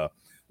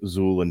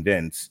Zool and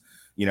Vince,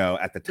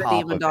 at the top. The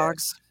demon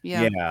dogs.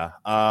 Yeah.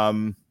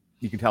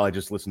 You can tell I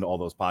just listened to all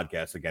those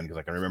podcasts again because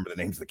I can remember the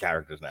names of the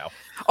characters now.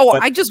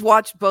 I just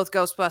watched both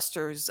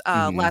Ghostbusters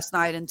last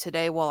night and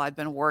today while I've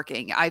been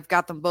working. I've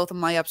got them both on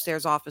my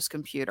upstairs office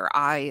computer.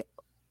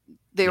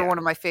 They were one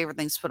of my favorite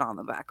things to put on in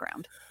the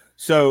background.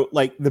 So,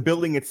 the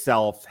building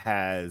itself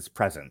has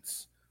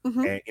presence.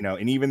 And,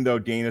 and even though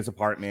Dana's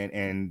apartment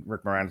and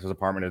Rick Moranis'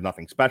 apartment is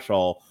nothing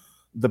special,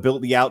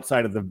 the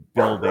outside of the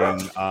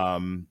building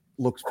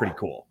looks pretty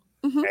cool.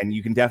 And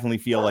you can definitely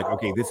feel like,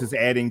 okay, this is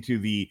adding to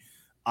the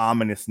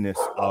ominousness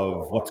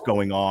of what's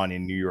going on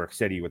in New York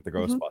City with the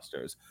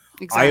Ghostbusters.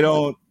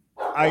 Exactly.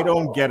 I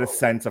don't get a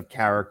sense of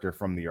character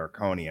from the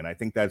Arconian. I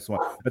think that's one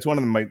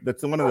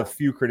of the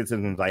few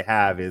criticisms I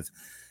have is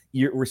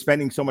we're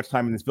spending so much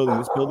time in this building.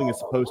 This building is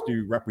supposed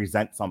to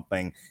represent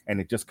something, and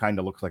it just kind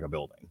of looks like a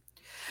building.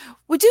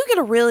 We do get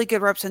a really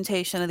good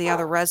representation of the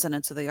other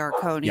residents of the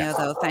Arconia,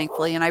 though,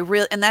 thankfully,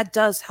 and that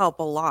does help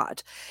a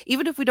lot.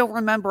 Even if we don't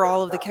remember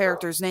all of the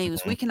characters'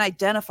 names, we can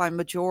identify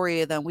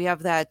majority of them. We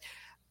have that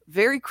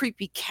very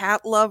creepy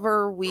cat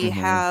lover. We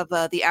have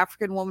the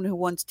African woman who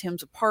wants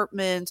Tim's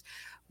apartment.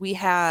 We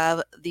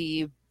have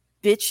the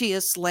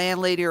bitchiest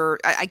landlady, or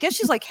I guess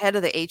she's like head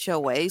of the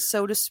HOA,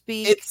 so to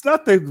speak. It's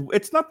not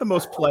the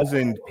most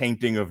pleasant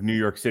painting of New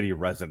York City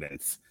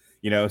residents.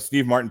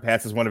 Steve Martin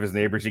passes one of his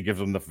neighbors. He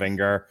gives him the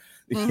finger.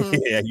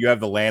 You have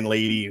the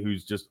landlady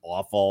who's just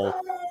awful.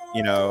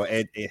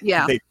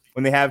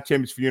 When they have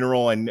Tim's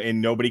funeral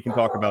and nobody can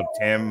talk about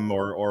Tim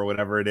or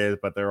whatever it is,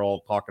 but they're all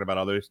talking about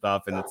other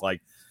stuff, and it's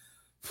like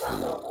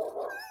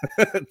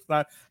it's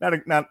not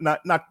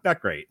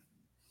great.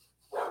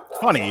 It's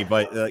funny,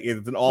 but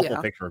it's an awful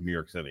picture of New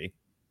York City.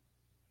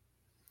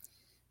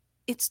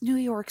 It's New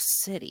York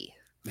City,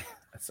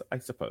 I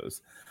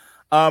suppose.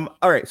 All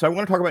right, so I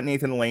want to talk about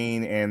Nathan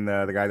Lane and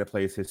the guy that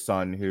plays his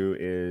son, who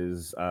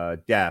is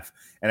deaf.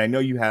 And I know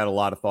you had a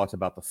lot of thoughts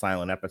about the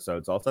silent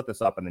episode, so I'll set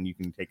this up and then you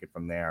can take it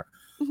from there.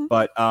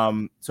 But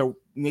so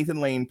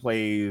Nathan Lane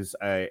plays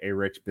a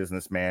rich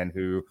businessman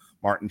who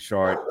Martin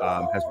Short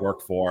has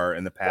worked for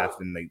in the past,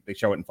 and they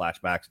show it in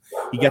flashbacks.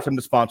 He gets him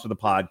to sponsor the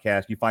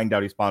podcast. You find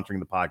out he's sponsoring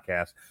the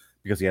podcast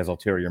because he has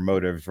ulterior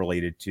motives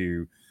related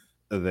to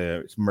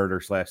the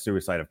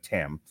murder/suicide of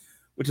Tim,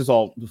 which is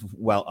all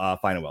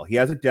fine and well. He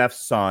has a deaf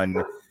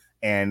son,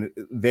 and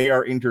they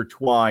are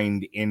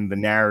intertwined in the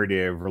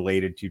narrative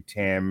related to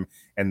Tim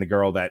and the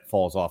girl that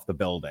falls off the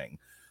building.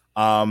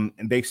 And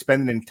they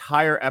spend an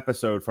entire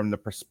episode from the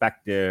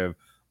perspective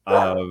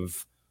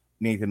of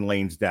Nathan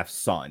Lane's deaf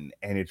son,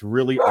 and it's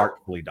really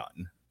artfully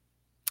done.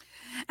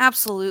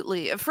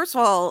 Absolutely. First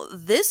of all,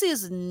 this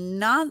is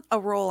not a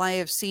role I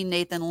have seen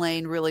Nathan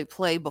Lane really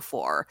play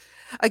before.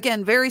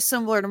 Again, very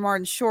similar to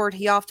Martin Short,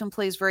 he often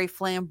plays very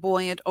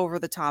flamboyant,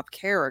 over-the-top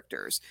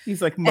characters.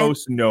 He's like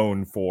most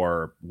known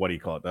for, what do you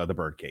call it, the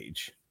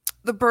Birdcage.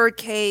 The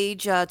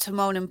Birdcage,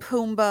 Timon and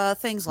Pumbaa,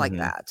 things like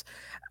that.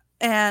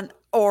 And,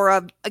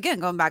 or again,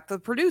 going back to the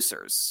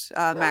producers,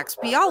 Max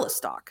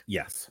Bialystock.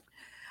 Yes.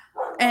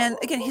 And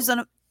again,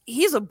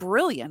 he's a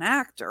brilliant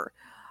actor.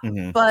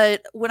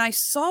 But when I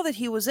saw that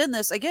he was in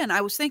this, again,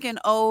 I was thinking,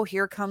 oh,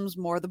 here comes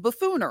more of the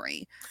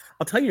buffoonery.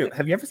 I'll tell you,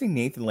 have you ever seen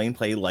Nathan Lane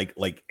play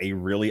like a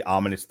really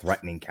ominous,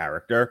 threatening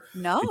character?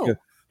 No.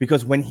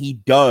 Because when he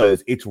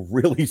does, it's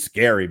really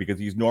scary because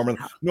he's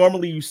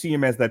normally you see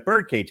him as that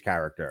Birdcage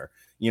character,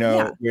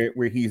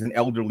 where he's an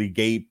elderly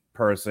gay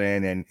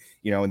person and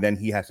and then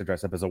he has to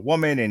dress up as a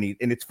woman and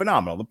it's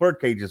phenomenal. The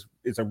Birdcage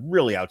is a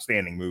really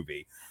outstanding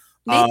movie.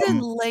 Nathan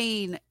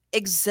Lane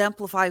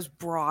exemplifies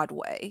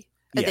Broadway.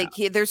 I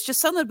think there's just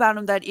something about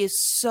him that is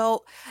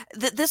so.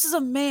 This is a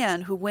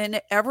man who,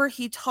 whenever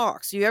he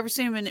talks, you ever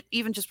see him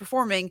even just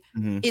performing,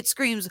 it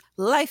screams,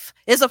 "Life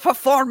is a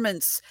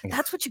performance."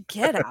 That's what you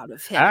get out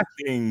of him.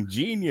 Acting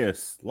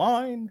genius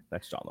line.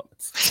 That's John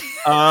Lovitz.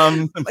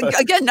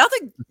 Again, not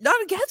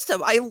against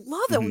him. I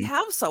love that we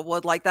have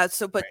someone like that.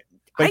 So, but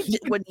I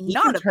would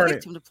not have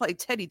picked him to play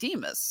Teddy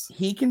Demas.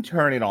 He can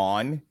turn it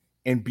on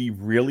and be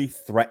really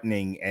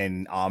threatening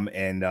and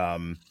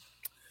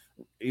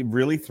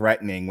really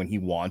threatening when he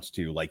wants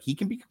to. Like, he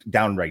can be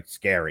downright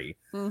scary,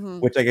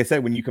 which, like I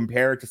said, when you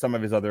compare it to some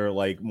of his other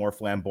like more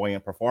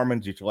flamboyant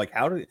performances, you're like,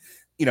 how did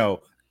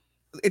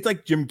it's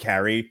like Jim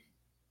Carrey.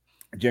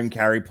 Jim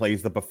Carrey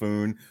plays the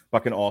buffoon, but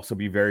can also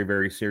be very,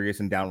 very serious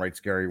and downright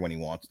scary when he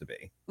wants to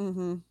be.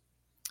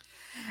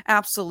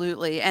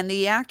 Absolutely. And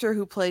the actor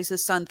who plays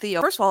his son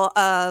Theo, first of all,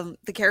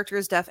 the character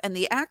is deaf and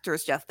the actor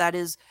is deaf. That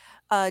is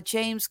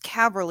James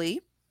Caberly,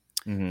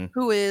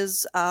 who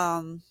is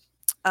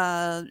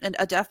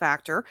a deaf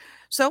actor.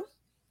 So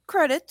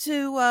credit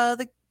to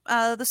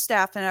the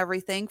staff and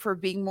everything for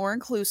being more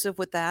inclusive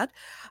with that.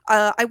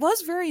 I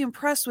was very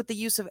impressed with the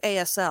use of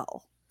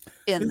ASL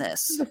in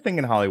this. This is a thing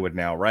in Hollywood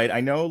now, right?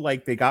 I know,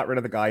 like, they got rid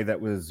of the guy that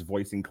was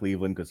voicing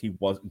Cleveland because he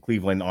was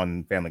Cleveland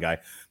on Family Guy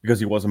because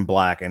he wasn't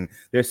black, and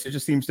there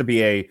just seems to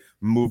be a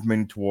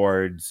movement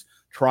towards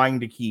trying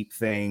to keep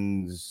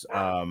things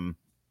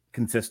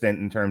consistent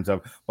in terms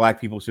of black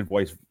people should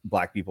voice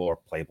black people or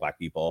play black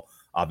people.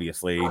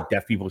 Obviously,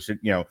 deaf people should,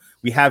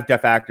 we have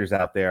deaf actors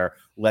out there.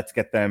 Let's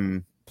get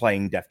them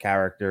playing deaf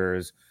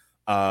characters,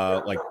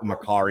 like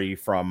Makari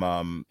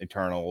from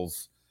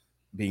Eternals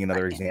being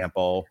another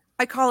example.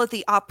 I call it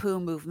the Apu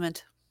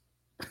movement.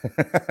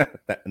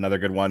 Another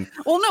good one.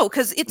 Well, no,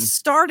 because it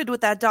started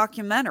with that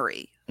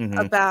documentary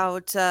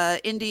about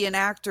Indian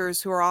actors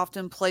who are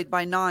often played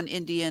by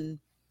non-Indian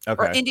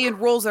or Indian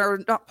roles that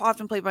are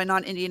often played by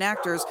non-Indian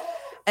actors.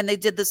 And they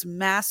did this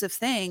massive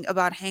thing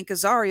about Hank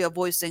Azaria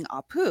voicing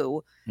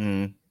Apu,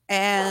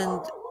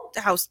 and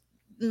how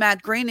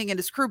Matt Groening and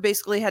his crew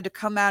basically had to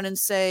come out and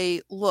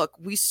say, look,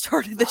 we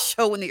started the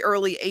show in the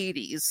early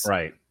 80s.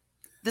 Right.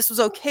 This was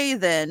okay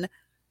then.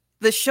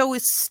 The show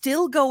is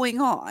still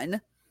going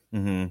on.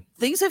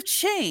 Things have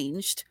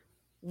changed.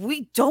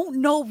 We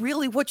don't know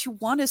really what you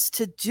want us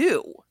to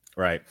do.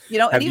 Right.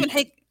 And even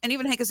Hank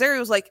Azaria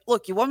was like,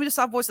 look, you want me to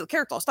stop voicing the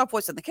character? I'll stop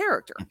voicing the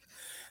character.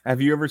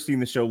 Have you ever seen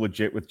the show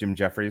Legit with Jim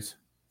Jeffries?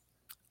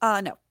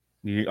 No.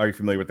 Are you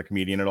familiar with the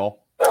comedian at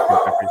all?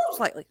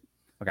 Slightly.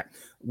 Okay.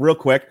 Real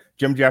quick,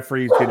 Jim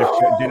Jeffries did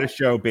a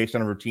show based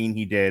on a routine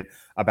he did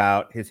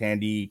about his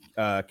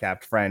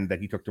handicapped friend that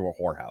he took to a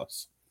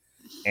whorehouse.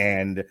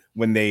 And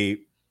when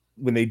they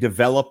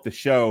developed the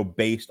show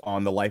based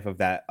on the life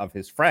of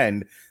his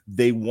friend,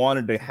 they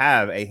wanted to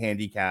have a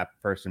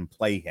handicapped person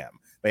play him.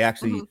 They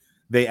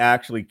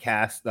actually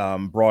cast,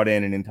 brought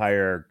in an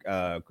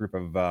entire group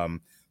of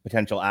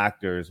potential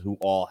actors who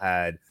all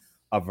had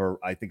a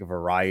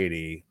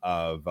variety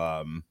of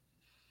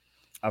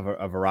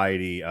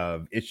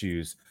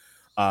issues.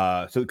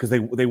 So because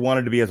they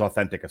wanted to be as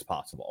authentic as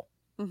possible.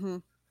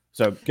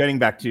 So getting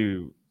back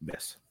to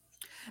this.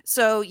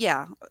 So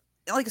yeah,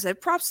 like I said,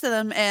 props to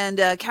them. And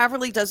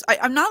Caverly does.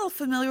 I'm not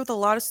familiar with a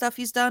lot of stuff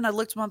he's done. I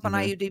looked him up on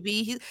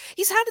IMDb.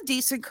 He's had a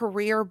decent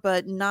career,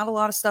 but not a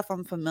lot of stuff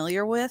I'm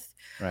familiar with.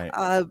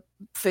 Right.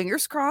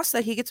 Fingers crossed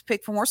that he gets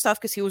picked for more stuff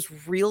because he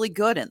was really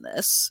good in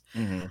this.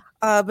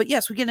 But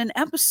yes, we get an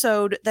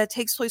episode that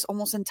takes place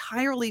almost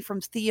entirely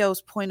from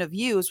Theo's point of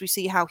view, as we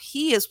see how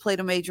he has played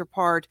a major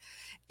part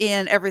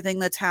in everything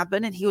that's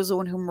happened, and he was the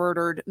one who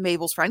murdered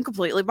Mabel's friend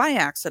completely by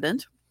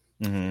accident.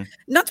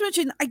 Not to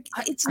mention, I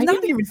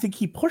didn't even think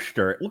he pushed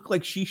her. It looked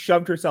like she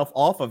shoved herself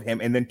off of him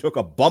and then took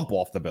a bump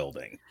off the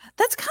building.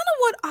 That's kind of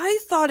what I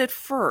thought at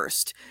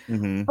first.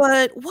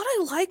 But what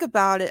I like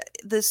about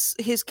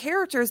his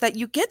character is that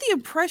you get the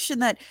impression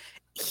that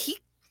he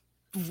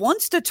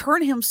wants to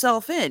turn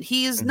himself in.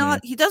 He is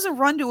not. He doesn't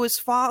run to his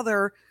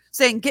father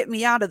saying, "Get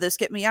me out of this.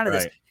 Get me out of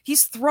this."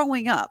 He's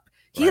throwing up.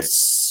 He is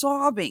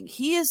sobbing.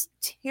 He is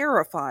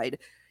terrified.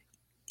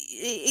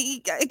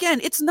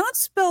 again, it's not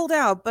spelled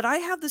out, but I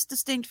have this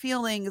distinct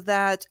feeling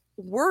that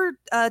were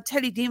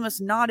Teddy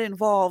Demas not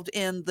involved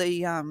in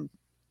the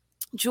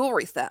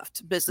jewelry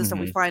theft business that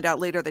we find out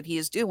later that he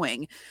is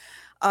doing,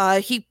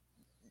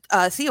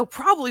 Theo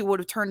probably would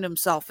have turned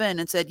himself in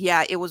and said,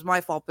 yeah, it was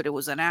my fault, but it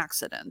was an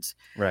accident.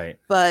 Right.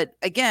 But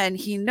again,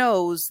 he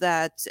knows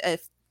that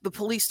if the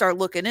police start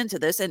looking into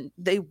this, and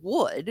they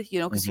would, you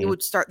know, because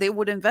they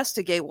would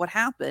investigate what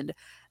happened.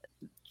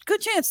 Good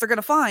chance they're going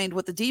to find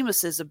what the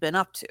Demases have been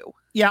up to.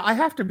 Yeah, I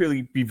have to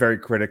really be very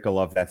critical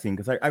of that scene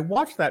because I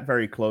watched that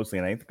very closely,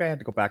 and I think I had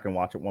to go back and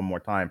watch it one more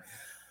time.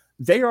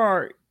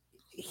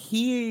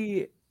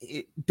 He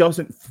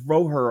doesn't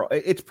throw her.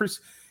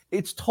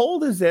 It's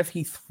told as if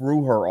he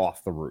threw her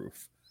off the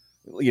roof.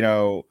 You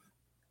know,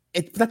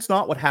 that's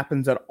not what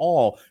happens at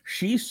all.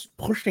 She's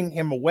pushing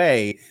him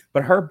away,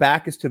 but her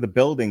back is to the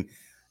building,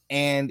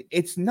 and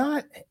it's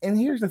not. And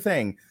here's the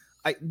thing: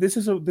 this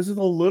is a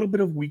little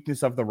bit of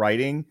weakness of the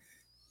writing.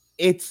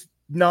 It's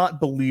not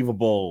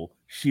believable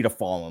she'd have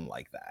fallen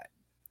like that.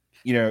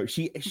 You know,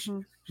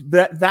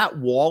 that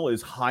wall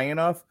is high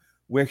enough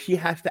where she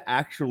has to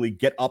actually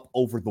get up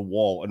over the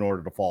wall in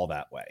order to fall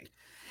that way.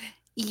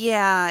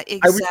 Yeah,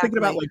 exactly. I was thinking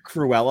about like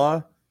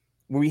Cruella,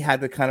 where we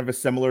had the kind of a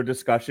similar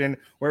discussion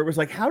where it was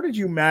like, how did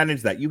you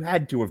manage that? You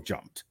had to have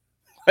jumped.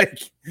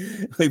 Like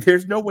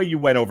there's no way you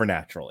went over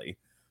naturally.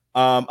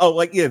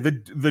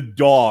 The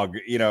dog,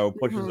 you know,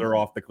 pushes her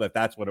off the cliff.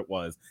 That's what it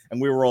was.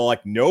 And we were all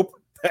like, nope,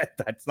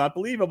 that's not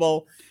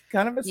believable.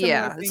 Kind of a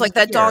similar thing. It's like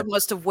that dog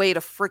must have weighed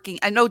a freaking.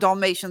 I know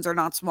Dalmatians are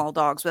not small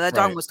dogs, but that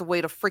dog must have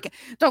weighed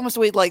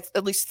like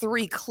at least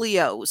 3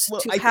 Cleos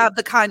to have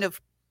the kind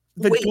of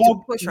the weight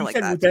dog to push her like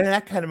that. that. With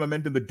that kind of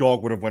momentum, the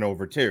dog would have went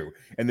over too,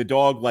 and the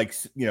dog, like,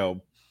 you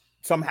know,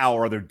 somehow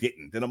or other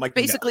didn't. And I'm like,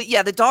 basically,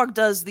 yeah, the dog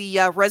does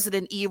the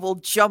Resident Evil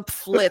jump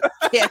flip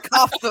kick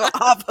off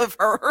of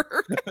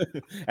her,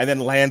 and then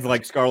lands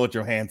like Scarlett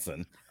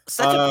Johansson.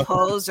 Such a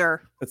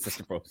poser. That's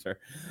such a poser.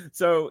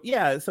 So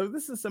yeah, so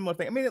this is a similar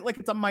thing. I mean,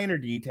 it's a minor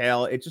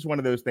detail. It's just one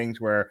of those things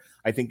where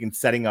I think in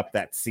setting up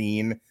that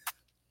scene,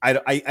 I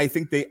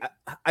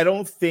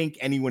don't think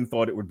anyone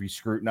thought it would be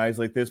scrutinized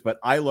like this, but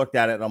I looked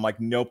at it and I'm like,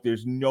 nope,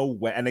 there's no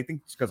way. And I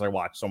think it's because I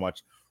watch so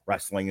much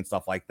wrestling and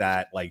stuff like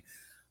that. Like,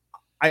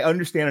 I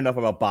understand enough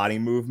about body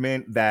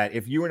movement that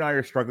if you and I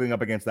are struggling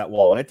up against that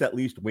wall and it's at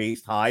least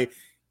waist high,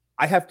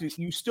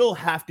 you still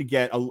have to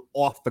get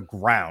off the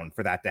ground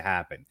for that to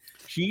happen.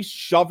 She's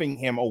shoving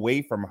him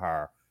away from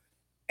her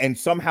and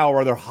somehow or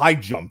other high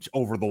jumped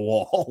over the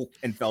wall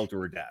and fell to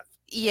her death.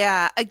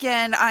 Yeah,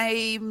 again,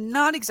 I'm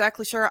not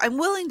exactly sure. I'm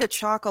willing to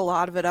chalk a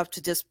lot of it up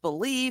to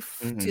disbelief,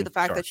 to the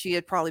fact that she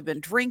had probably been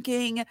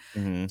drinking,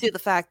 to the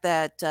fact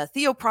that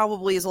Theo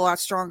probably is a lot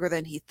stronger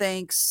than he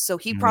thinks. So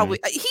he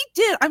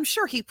did. I'm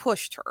sure he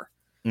pushed her.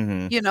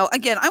 You know,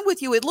 again, I'm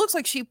with you. It looks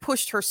like she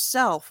pushed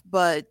herself,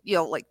 but, you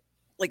know, like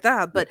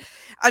that. But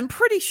I'm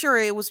pretty sure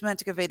it was meant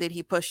to convey that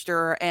he pushed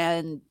her.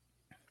 And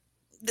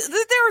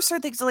there are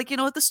certain things like, you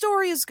know, if the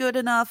story is good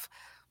enough,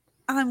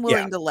 I'm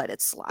willing to let it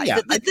slide.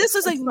 Yeah, this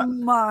is a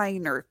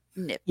minor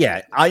nip.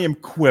 Yeah, I am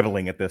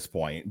quibbling at this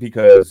point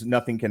because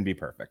nothing can be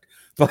perfect.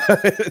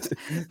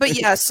 But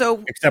yeah,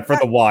 so except for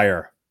The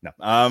Wire. No,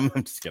 I'm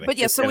just kidding. But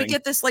yeah, we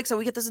get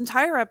this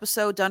entire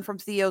episode done from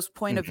Theo's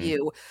point of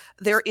view.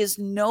 There is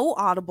no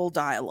audible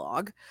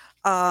dialogue.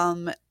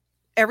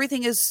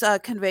 Everything is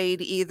conveyed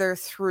either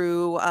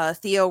through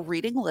Theo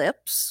reading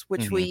lips,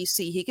 which we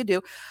see he can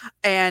do,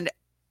 and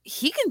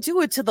he can do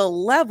it to the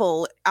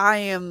level I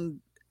am.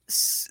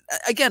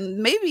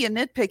 Again, maybe a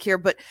nitpick here,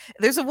 but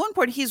there's at one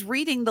point he's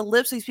reading the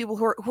lips of these people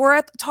who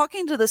are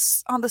talking to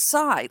this on the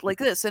side like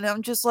this, and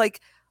I'm just like,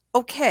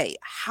 okay,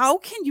 how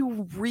can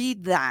you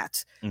read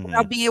that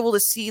without being able to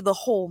see the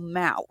whole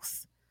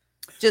mouth?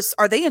 Just,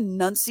 are they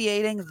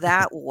enunciating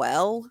that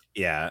well?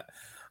 Yeah.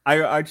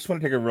 I just want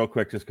to take a real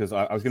quick, just because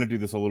I was going to do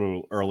this a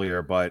little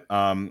earlier, but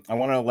I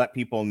want to let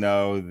people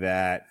know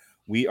that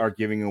we are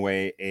giving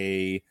away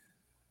a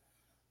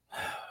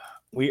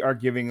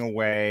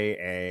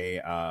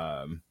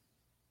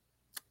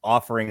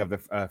offering of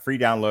the free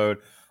download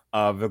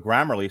of the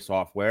Grammarly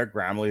software.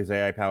 Grammarly's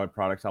AI-powered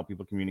products help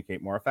people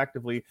communicate more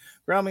effectively.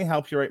 Grammarly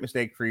helps you write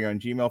mistake-free on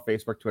Gmail,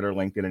 Facebook, Twitter,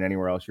 LinkedIn, and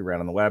anywhere else you write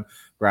on the web.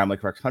 Grammarly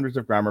corrects hundreds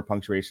of grammar,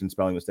 punctuation,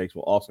 spelling mistakes,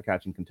 while also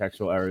catching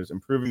contextual errors,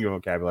 improving your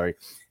vocabulary,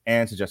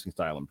 and suggesting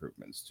style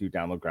improvements. To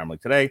download Grammarly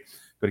today,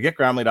 go to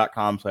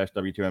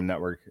getgrammarly.com/W2M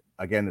Network.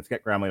 Again, that's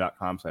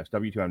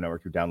getgrammarly.com/W2M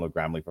Network to download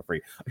Grammarly for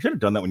free. I should have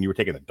done that when you were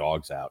taking the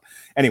dogs out.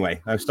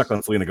 Anyway, I was stuck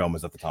on Selena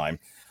Gomez at the time.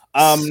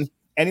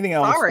 Anything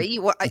else? Sorry,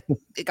 I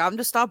got him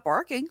to stop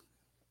barking.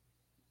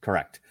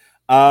 Correct.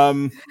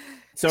 So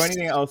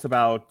anything else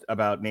about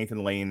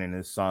Nathan Lane and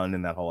his son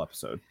in that whole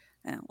episode?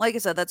 Yeah, like I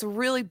said, that's a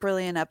really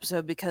brilliant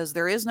episode because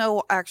there is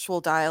no actual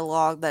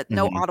dialogue,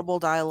 no audible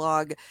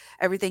dialogue.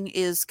 Everything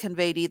is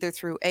conveyed either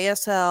through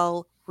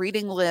ASL,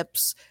 reading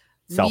lips,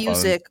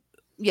 music.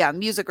 Yeah,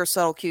 music or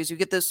subtle cues. You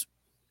get this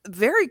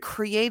very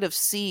creative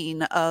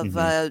scene of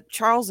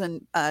Charles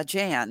and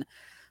Jan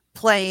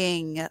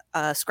playing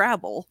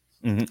Scrabble.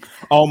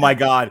 Oh my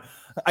God.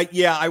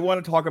 I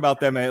want to talk about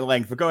them at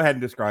length, but go ahead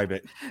and describe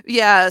it.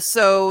 Yeah,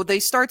 so they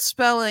start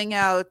spelling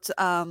out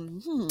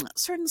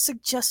certain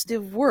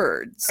suggestive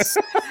words,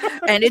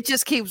 and it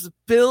just keeps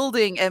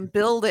building and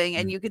building,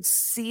 and you could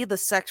see the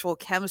sexual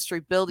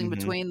chemistry building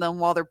between them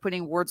while they're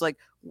putting words like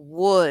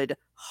wood,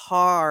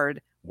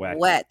 hard,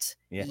 wet,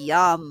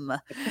 yum.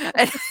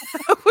 And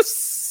it was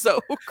so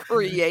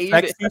creative.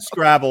 Sexy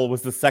Scrabble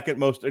was the second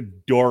most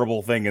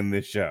adorable thing in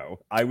this show.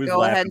 I was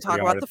Go ahead and talk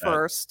about the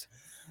first.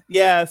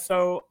 Yeah,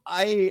 so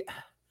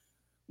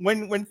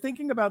when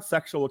thinking about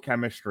sexual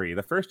chemistry,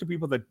 the first two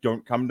people that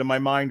don't come to my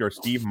mind are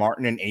Steve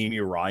Martin and Amy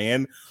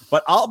Ryan,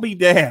 but I'll be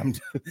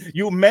damned.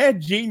 You mad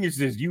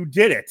geniuses, you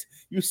did it.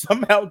 You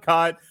somehow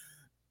got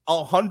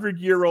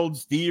 100-year-old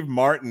Steve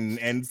Martin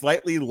and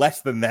slightly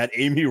less than that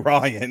Amy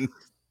Ryan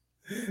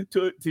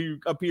to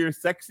appear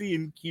sexy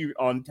and cute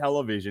on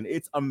television.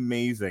 It's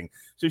amazing.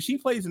 So she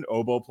plays an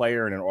oboe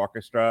player in an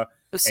orchestra.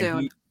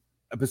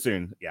 A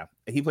bassoon, yeah.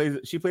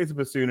 She plays a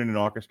bassoon in an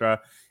orchestra,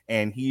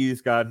 and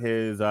he's got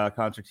his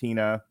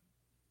concertina.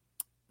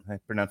 Did I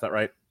pronounce that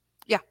right?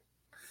 Yeah.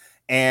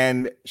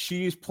 And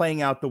she's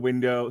playing out the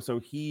window, so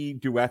he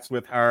duets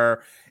with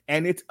her,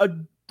 and it's a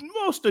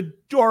most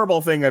adorable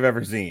thing I've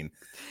ever seen.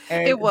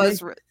 And it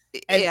was,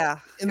 and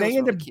they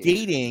end up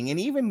dating, and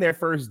even their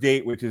first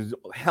date, which is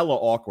hella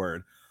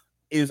awkward,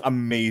 is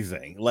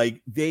amazing.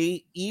 Like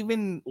they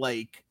even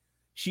like.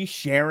 She's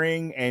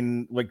sharing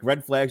and like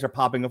red flags are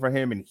popping up for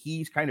him, and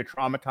he's kind of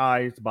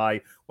traumatized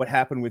by what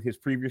happened with his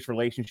previous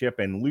relationship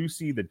and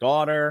Lucy, the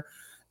daughter.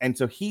 And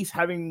so he's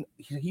kind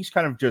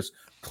of just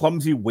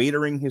clumsy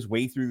waitering his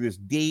way through this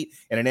date,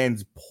 and it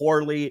ends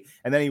poorly.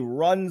 And then he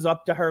runs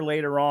up to her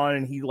later on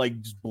and he like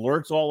just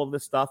blurts all of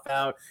this stuff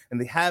out, and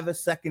they have a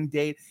second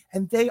date,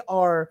 and they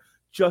are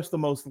just the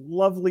most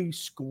lovely,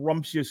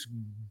 scrumptious,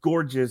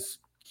 gorgeous,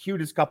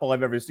 cutest couple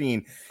I've ever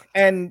seen.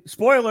 And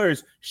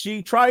spoilers,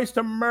 she tries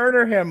to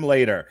murder him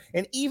later.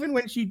 And even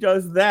when she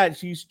does that,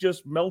 she's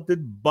just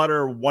melted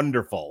butter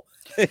wonderful.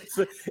 It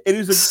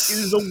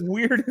is the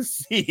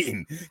weirdest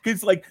scene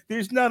because like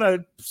there's not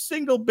a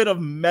single bit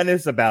of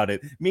menace about it.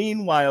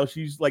 Meanwhile,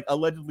 she's like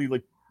allegedly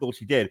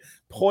she did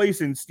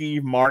poison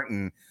Steve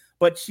Martin,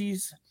 but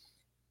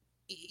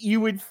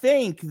you would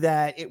think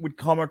that it would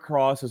come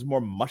across as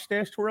more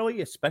mustache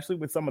twirly, especially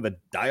with some of the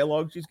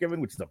dialogue she's given,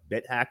 which is a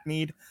bit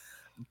hackneyed.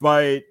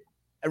 But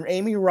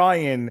Amy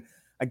Ryan,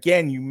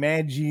 again, you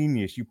mad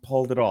genius, you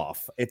pulled it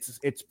off. It's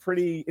a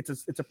pretty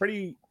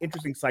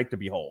interesting sight to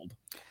behold.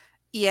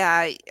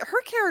 Yeah,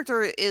 her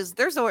character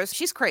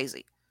she's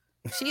crazy.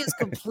 She is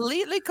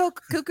completely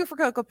cuckoo for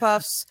Cocoa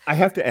Puffs. I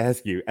have to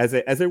ask you, as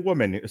a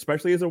woman,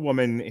 especially as a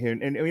woman,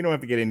 and we don't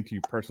have to get into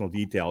personal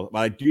detail,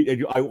 but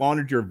I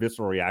wanted your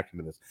visceral reaction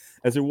to this.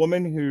 As a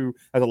woman who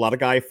has a lot of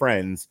guy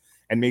friends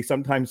and may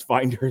sometimes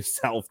find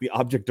herself the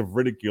object of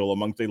ridicule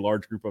amongst a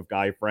large group of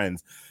guy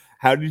friends,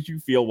 how did you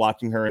feel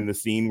watching her in the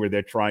scene where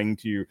they've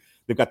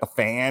got the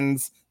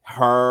fans,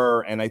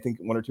 her, and I think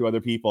one or two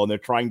other people, and they're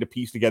trying to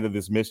piece together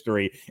this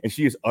mystery, and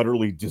she is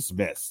utterly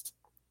dismissed?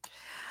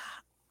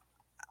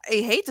 I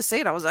hate to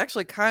say it, I was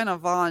actually kind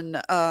of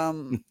on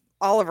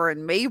Oliver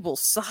and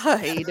Mabel's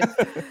side.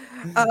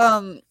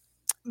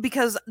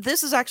 Because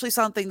this is actually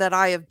something that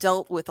I have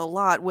dealt with a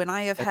lot when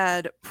I have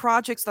had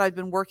projects that I've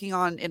been working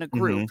on in a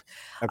group.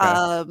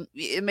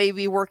 It may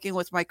be working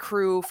with my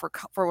crew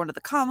for one of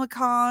the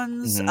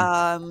Comic-Cons.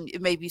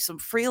 It may be some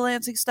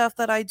freelancing stuff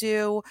that I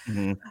do.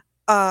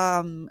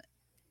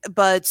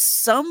 But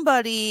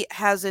somebody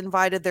has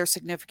invited their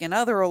significant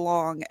other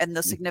along, and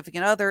the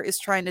significant other is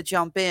trying to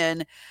jump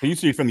in. So you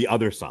see it from the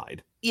other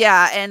side.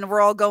 Yeah, and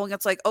we're all going,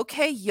 it's like,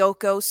 okay,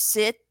 Yoko,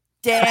 sit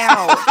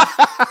down.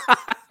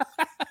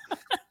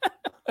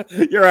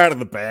 You're out of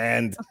the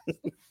band.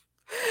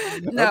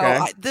 No,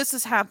 Okay. this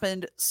has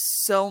happened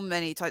so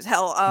many times.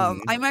 Hell,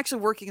 I'm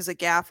actually working as a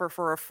gaffer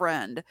for a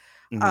friend,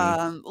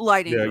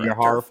 lighting Your director.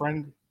 horror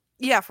friend?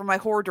 Yeah, for my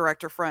horror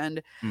director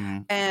friend.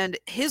 And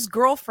his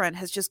girlfriend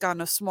has just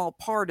gotten a small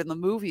part in the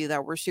movie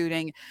that we're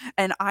shooting.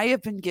 And I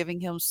have been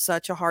giving him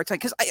such a hard time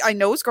because I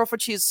know his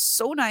girlfriend. She is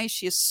so nice.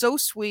 She is so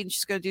sweet. And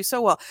she's going to do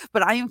so well.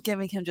 But I am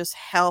giving him just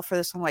hell for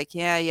this. I'm like,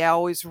 yeah,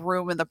 always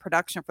room in the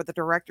production for the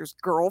director's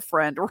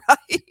girlfriend, right?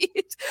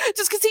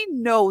 Just because he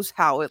knows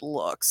how it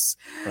looks.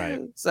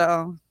 Right.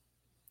 So...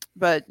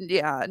 But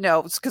yeah, no,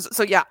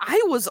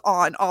 I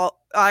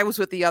was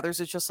with the others.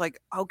 It's just like,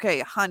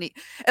 okay, honey,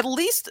 at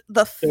least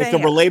the fans. It's a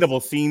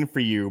relatable scene for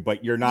you,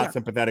 but you're not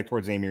sympathetic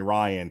towards Amy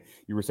Ryan.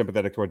 You were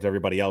sympathetic towards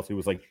everybody else who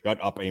was like, shut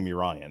up, Amy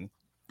Ryan.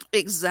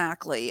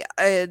 Exactly.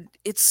 And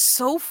it's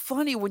so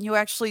funny when you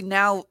actually,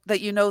 now that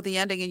you know the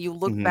ending and you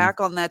look back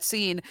on that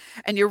scene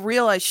and you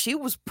realize she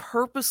was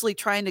purposely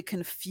trying to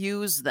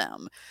confuse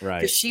them. Right.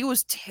 Because she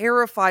was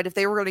terrified if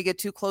they were going to get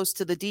too close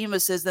to the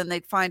Demuses, then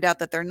they'd find out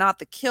that they're not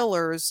the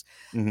killers.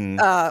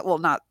 Well,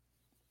 not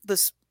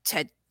this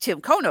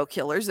Tim Kono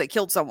killers. They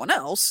killed someone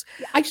else.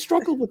 I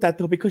struggled with that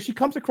though, because she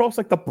comes across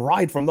like the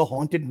bride from the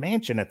Haunted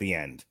Mansion at the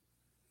end.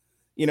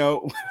 You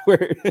know,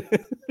 where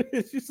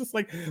it's just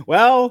like,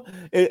 well,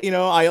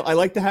 I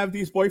like to have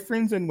these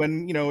boyfriends, and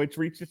when it's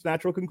reached its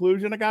natural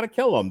conclusion, I gotta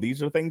kill them.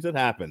 These are things that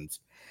happens.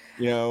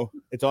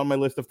 It's on my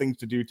list of things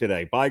to do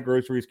today: buy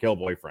groceries, kill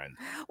boyfriend.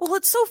 Well,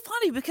 it's so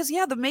funny because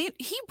he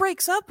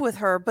breaks up with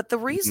her, but the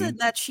reason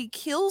that she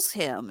kills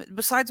him,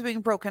 besides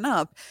being broken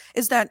up,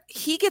 is that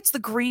he gets the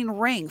green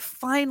ring.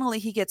 Finally,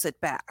 he gets it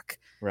back.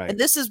 Right. And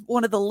this is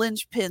one of the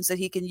linchpins that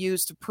he can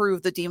use to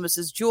prove the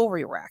Demas's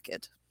jewelry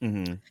racket.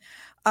 Mm-hmm.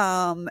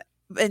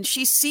 And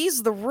she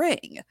sees the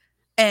ring,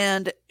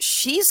 and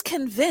she's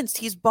convinced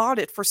he's bought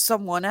it for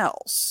someone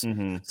else.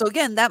 Mm-hmm. So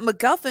again, that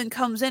MacGuffin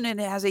comes in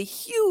and it has a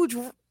huge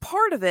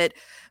part of it,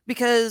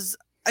 because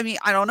I mean,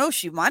 I don't know,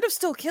 she might have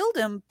still killed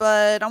him,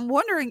 but I'm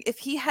wondering if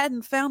he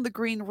hadn't found the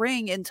green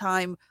ring in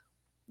time,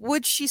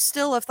 would she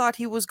still have thought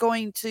he was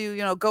going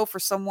to, go for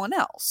someone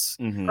else?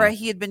 Mm-hmm. Or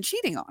he had been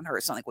cheating on her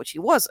or something, which he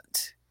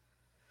wasn't.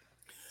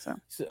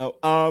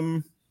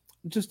 So,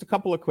 just a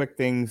couple of quick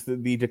things.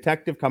 The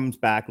detective comes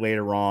back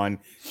later on.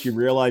 She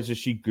realizes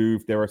she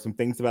goofed. There are some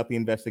things about the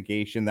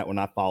investigation that were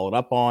not followed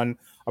up on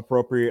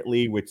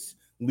appropriately, which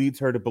leads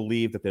her to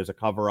believe that there's a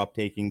cover-up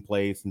taking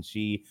place, and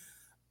she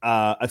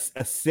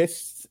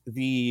assists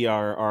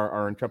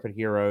our intrepid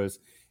heroes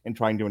in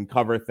trying to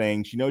uncover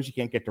things. She knows she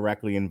can't get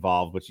directly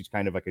involved, but she's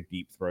kind of like a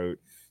deep throat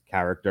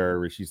character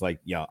where she's like,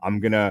 I'm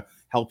gonna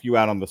help you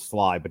out on the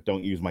sly, but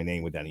don't use my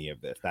name with any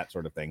of this, that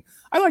sort of thing.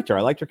 I liked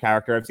her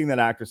character. I've seen that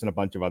actress in a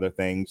bunch of other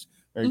things,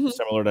 very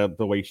similar to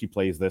the way she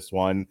plays this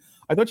one.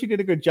 I thought she did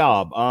a good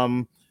job.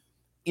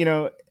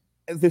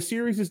 The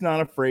series is not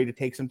afraid to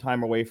take some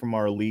time away from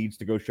our leads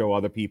to go show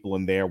other people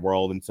in their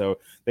world, and so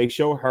they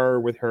show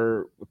her with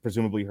her,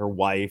 presumably her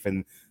wife,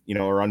 and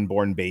her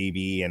unborn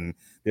baby, and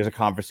there's a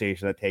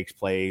conversation that takes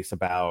place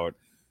about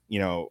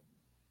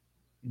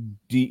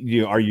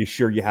are you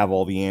sure you have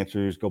all the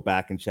answers? Go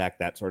back and check,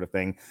 that sort of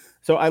thing.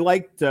 So I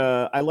liked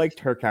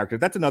her character.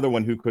 That's another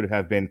one who could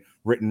have been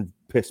written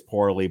piss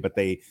poorly, but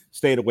they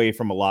stayed away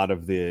from a lot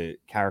of the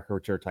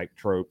caricature type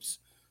tropes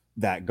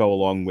that go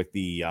along with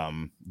the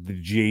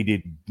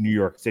jaded New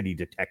York City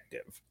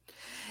detective.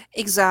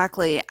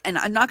 Exactly. And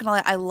I'm not gonna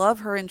lie, I love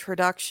her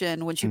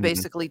introduction when she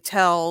basically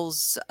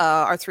tells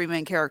our three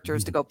main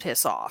characters to go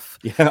piss off.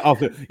 Yeah,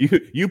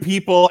 you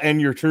people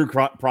and your true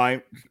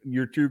crime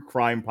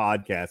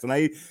podcast. And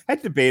I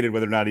had debated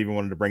whether or not I even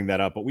wanted to bring that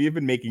up, but we have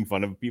been making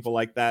fun of people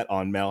like that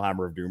on Mel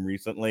Hammer of Doom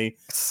recently.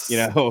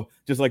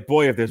 Just like,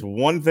 boy, if there's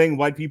one thing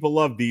white people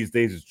love these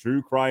days, is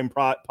true crime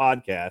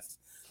podcasts.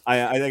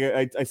 I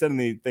think I said in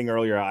the thing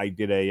earlier, I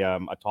did a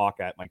talk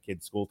at my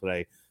kid's school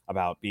today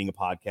about being a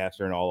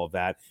podcaster and all of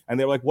that. And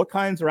they're like, what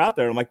kinds are out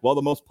there? I'm like, well,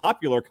 the most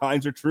popular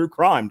kinds are true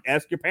crime.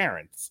 Ask your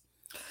parents.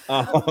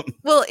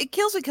 Well, it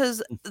kills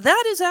because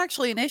that is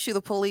actually an issue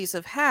the police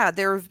have had.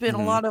 There have been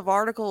a lot of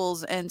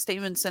articles and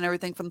statements and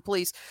everything from the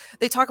police.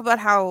 They talk about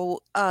how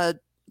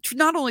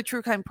not only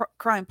true crime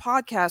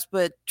podcasts,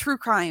 but true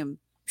crime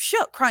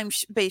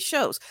crime-based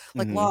shows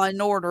like Law and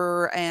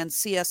Order and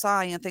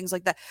CSI and things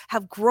like that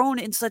have grown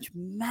in such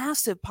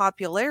massive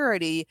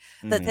popularity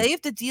that they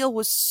have to deal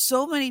with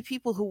so many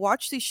people who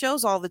watch these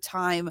shows all the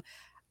time,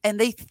 and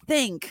they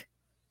think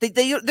they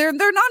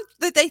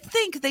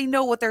think they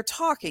know what they're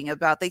talking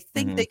about. They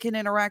think they can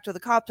interact with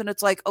the cops, and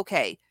it's like,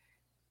 okay,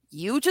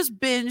 you just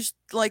binged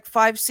like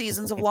 5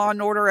 seasons of Law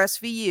and Order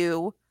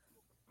SVU.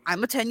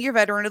 I'm a 10-year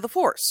veteran of the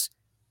force.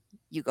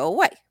 You go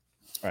away.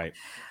 Right.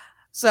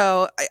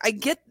 So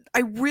I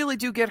really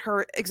do get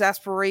her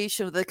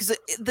exasperation with it, because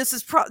this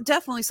is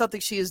definitely something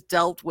she has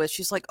dealt with.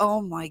 She's like,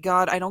 oh my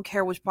God, I don't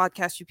care which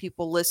podcast you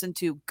people listen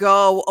to.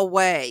 Go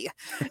away.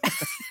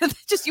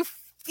 Just you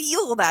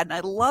feel that, and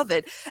I love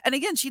it. And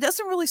again, she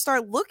doesn't really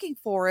start looking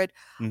for it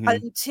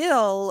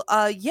until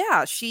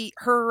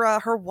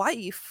her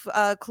wife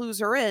clues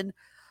her in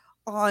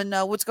on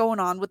what's going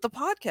on with the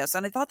podcast.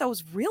 And I thought that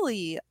was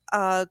really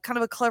kind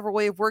of a clever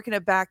way of working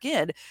it back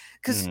in,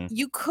 because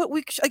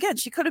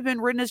she could have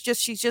been written as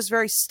she's just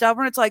very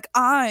stubborn. It's like,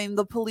 I'm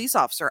the police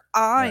officer,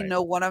 I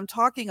know what I'm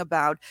talking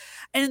about.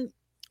 And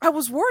I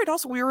was worried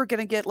also we were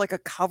going to get like a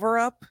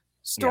cover-up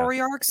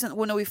story arcs, and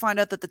when we find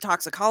out that the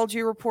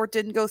toxicology report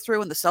didn't go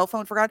through and the cell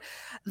phone forgot,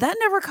 that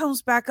never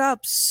comes back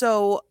up.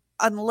 So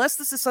unless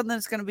this is something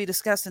that's going to be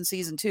discussed in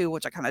season 2,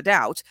 which I kind of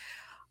doubt,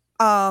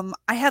 I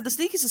had the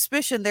sneaky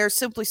suspicion they're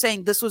simply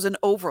saying this was an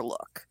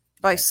overlook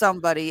by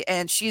somebody,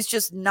 and she's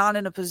just not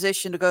in a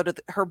position to go to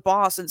her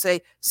boss and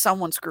say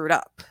someone screwed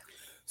up.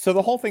 So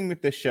the whole thing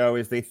with this show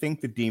is they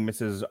think the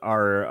Demases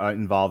are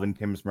involved in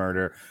Tim's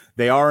murder.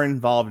 They are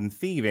involved in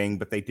thieving,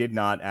 but they did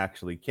not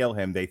actually kill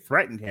him. They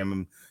threatened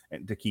him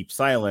to keep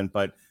silent,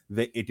 but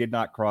it did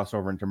not cross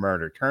over into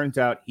murder. Turns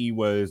out he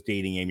was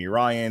dating Amy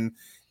Ryan,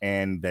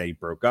 and they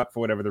broke up for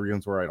whatever the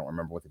reasons were. I don't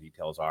remember what the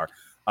details are.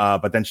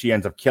 But then she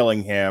ends up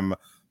killing him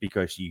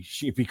because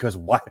because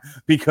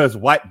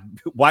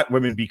white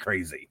women be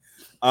crazy,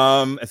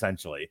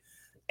 essentially.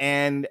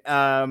 And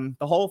the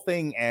whole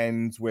thing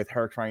ends with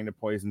her trying to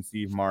poison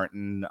Steve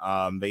Martin.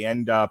 They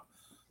end up,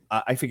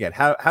 I forget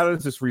how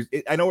does this.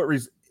 I know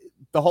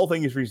the whole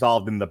thing is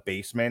resolved in the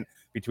basement,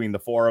 between the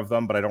four of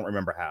them, but I don't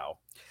remember how.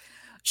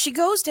 She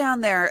goes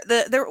down there.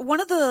 One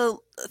of the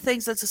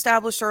things that's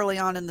established early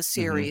on in the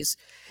series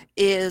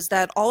is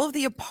that all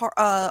the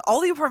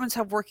apartments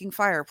have working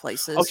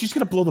fireplaces. Oh, she's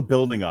gonna blow the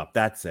building up.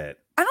 That's it.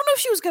 I don't know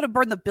if she was going to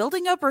burn the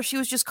building up or if she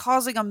was just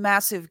causing a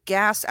massive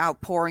gas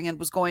outpouring and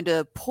was going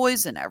to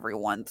poison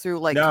everyone through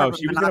like no,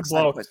 she was going to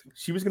blow.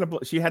 She was going to blow.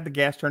 She had the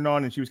gas turned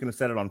on and she was going to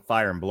set it on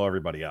fire and blow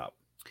everybody up.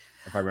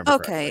 If I remember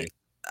correctly.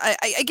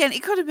 Again,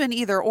 it could have been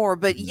either or,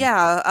 but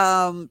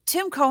yeah,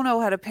 Tim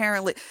Kono had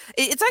apparently.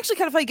 It's actually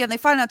kind of funny. Again, they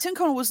find out Tim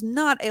Kono was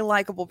not a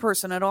likable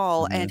person at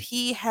all, and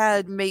he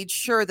had made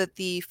sure that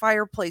the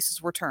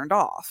fireplaces were turned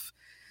off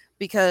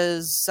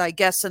because I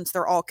guess since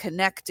they're all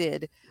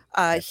connected.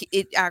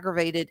 It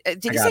aggravated.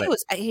 Did you say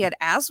he had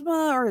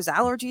asthma or his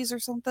allergies or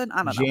something?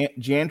 I don't know.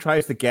 Jan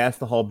tries to gas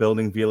the whole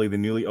building via the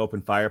newly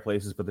opened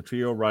fireplaces, but the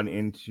trio run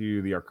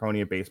into the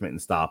Arconia basement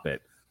and stop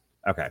it.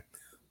 Okay.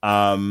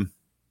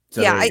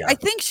 So yeah, I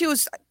think she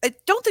was. I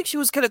don't think she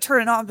was going to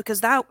turn it on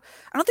because I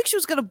don't think she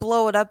was going to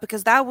blow it up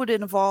because that would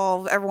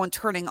involve everyone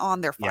turning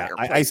on their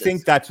fireplaces. I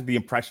think that's the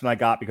impression I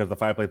got because of the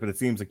fireplace. But it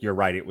seems like you're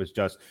right. It was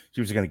just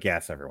she was just going to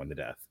gas everyone to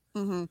death.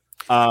 And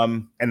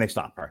they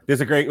stop her.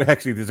 There's a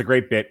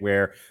great bit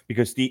where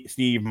because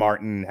Steve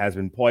Martin has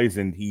been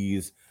poisoned,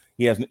 he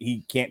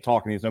can't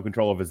talk and he has no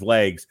control of his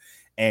legs,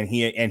 and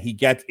he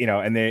gets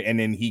and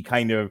then he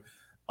kind of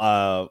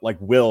like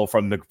Will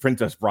from the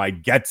Princess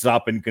Bride gets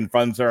up and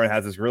confronts her and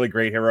has this really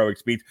great heroic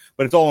speech,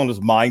 but it's all in his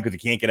mind because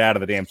he can't get out of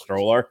the damn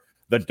stroller.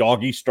 The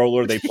doggy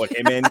stroller they put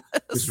him in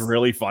is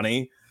really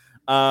funny.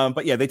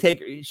 But yeah,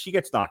 she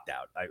gets knocked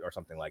out or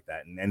something like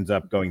that and ends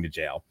up going to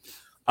jail.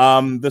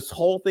 This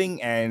whole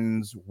thing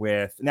ends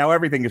with now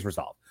everything is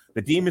resolved.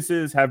 The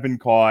Demuses have been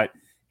caught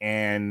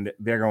and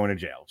they're going to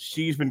jail.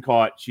 She's been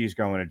caught. She's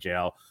going to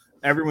jail.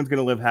 Everyone's going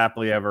to live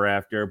happily ever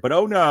after. But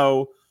oh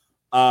no,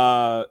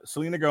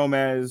 Selena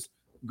Gomez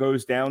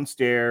goes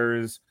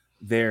downstairs.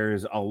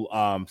 There's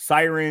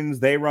sirens.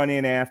 They run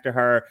in after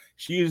her.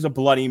 She's a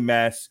bloody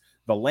mess.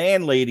 The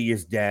landlady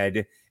is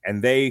dead,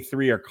 and they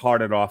three are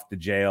carted off to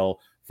jail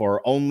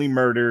for only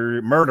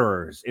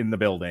murderers in the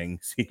building.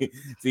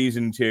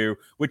 Season 2,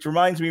 which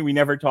reminds me, we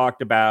never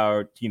talked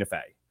about Tina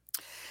Fey.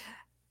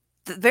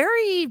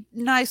 Very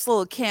nice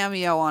little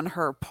cameo on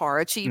her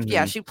part.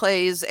 She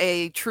plays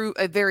a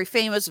very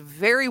famous,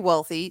 very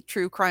wealthy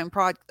true crime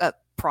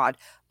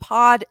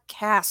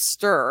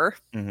podcaster.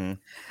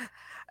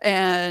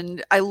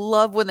 And I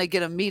love when they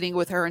get a meeting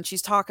with her and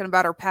she's talking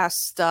about her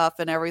past stuff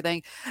and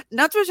everything.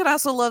 Not to mention, I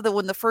also love that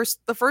when the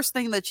first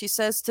thing that she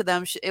says to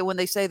them, when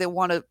they say they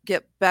want to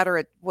get better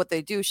at what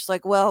they do, she's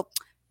like, well,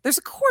 there's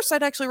a course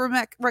I'd actually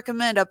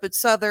recommend up at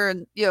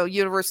Southern,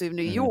 University of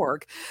New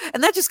York.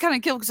 And that just kind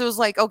of killed because it was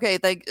like, okay,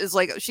 it's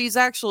like she's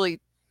actually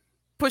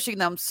pushing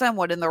them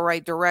somewhat in the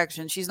right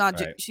direction. She's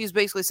not, she's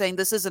basically saying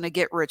this isn't a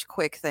get rich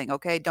quick thing.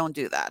 Okay. Don't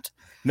do that.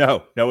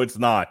 No, it's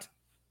not.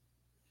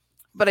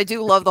 But I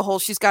do love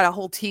she's got a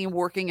whole team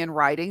working and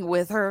writing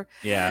with her.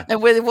 Yeah.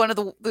 And with one of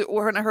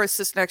her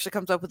assistant actually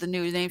comes up with a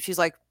new name. She's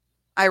like,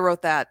 I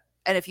wrote that.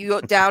 And if you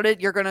doubt it,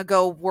 you're going to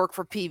go work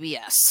for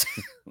PBS.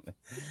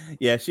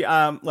 Yeah. She,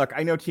 look,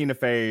 I know Tina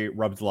Fey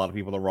rubs a lot of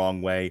people the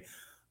wrong way.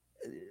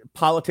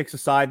 Politics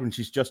aside, when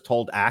she's just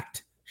told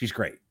act, she's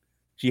great.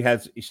 She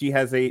has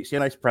a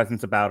nice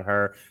presence about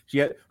her.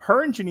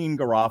 Her and Janeane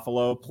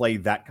Garofalo play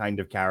that kind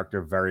of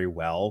character very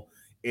well.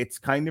 It's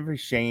kind of a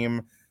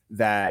shame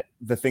that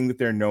the thing that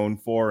they're known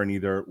for and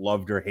either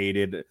loved or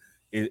hated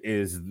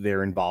is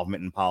their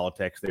involvement in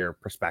politics, their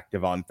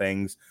perspective on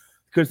things,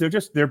 because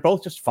they're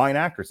both just fine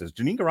actresses.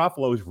 Janeane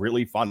Garofalo is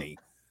really funny,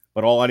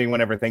 but all anyone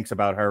ever thinks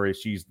about her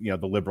is she's the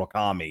liberal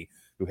commie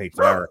who hates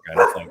America.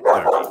 And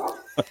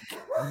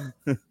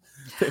it's like,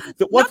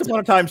 once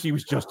upon a time, she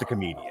was just a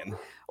comedian.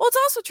 Well, it's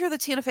also true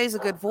that Tina Fey's a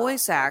good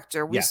voice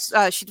actor.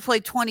 She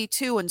played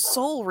 22 in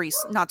Soul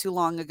not too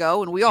long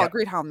ago, and we all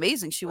agreed how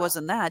amazing she was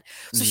in that.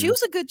 So she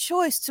was a good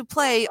choice to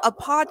play a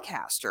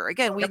podcaster.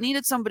 Again, we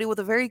needed somebody with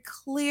a very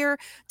clear,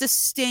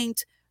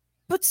 distinct,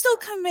 but still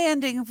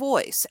commanding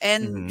voice,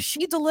 and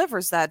she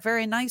delivers that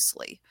very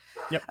nicely.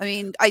 Yep. I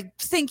mean, I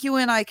think you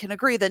and I can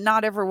agree that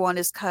not everyone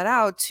is cut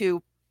out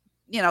to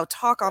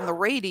talk on the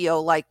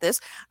radio like this.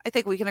 I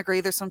think we can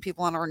agree there's some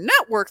people on our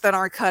network that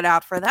aren't cut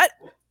out for that.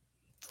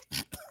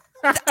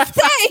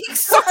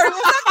 Thanks. Sorry,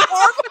 was that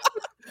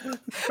horrible?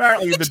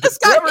 Apparently,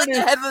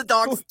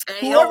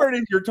 whoever it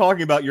is you're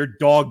talking about, your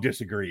dog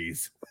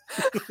disagrees.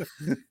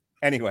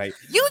 Anyway,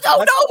 you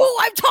don't know who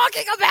I'm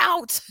talking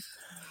about.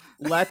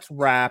 Let's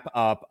wrap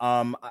up.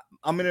 I'm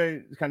gonna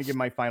kind of give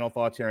my final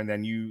thoughts here, and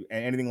then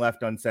anything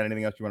left unsaid,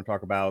 anything else you want to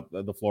talk about,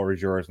 the floor is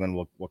yours, and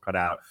then we'll cut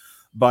out.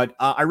 But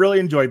I really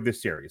enjoyed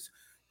this series.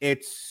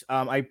 It's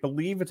I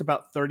believe it's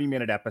about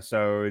 30-minute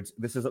episodes.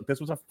 This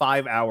was a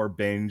 5-hour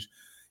binge.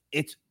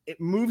 It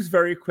moves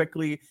very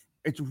quickly.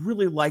 It's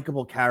really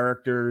likable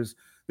characters.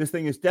 This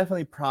thing is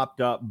definitely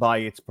propped up by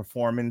its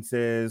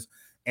performances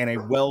and a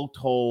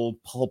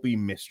well-told pulpy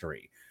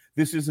mystery.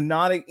 This is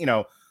not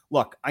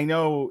look, I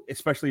know,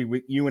 especially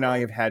with you and I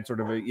have had sort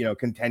of a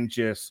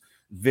contentious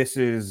this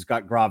is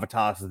got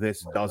gravitas,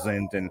 this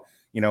doesn't, and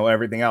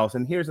everything else.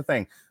 And here's the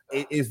thing: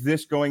 is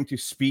this going to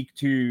speak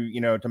to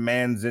to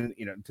man's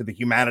to the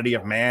humanity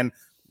of man?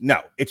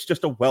 No, it's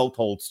just a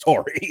well-told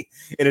story.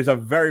 It is a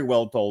very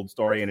well-told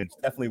story, and it's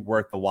definitely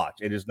worth the watch.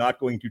 It is not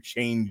going to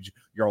change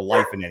your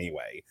life in any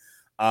way,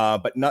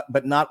 but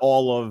not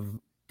all of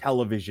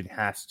television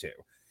has to.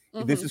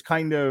 Mm-hmm. This is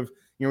kind of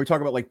we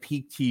talk about like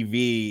peak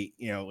TV,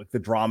 like the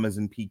dramas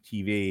in peak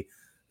TV.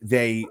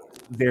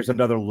 There's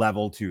another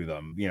level to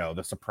them.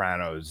 The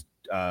Sopranos,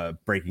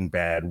 Breaking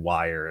Bad,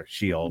 Wire,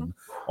 Shield,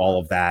 all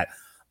of that.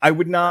 I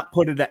would not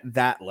put it at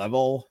that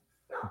level,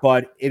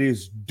 but it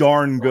is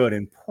darn good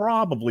and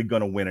probably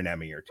going to win an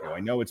Emmy or two. I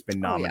know it's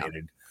been nominated. Oh,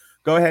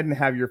 yeah. Go ahead and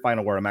have your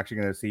final word. I'm actually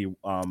going to see.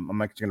 I'm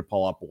actually going to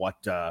pull up what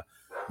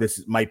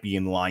this might be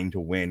in line to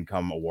win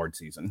come award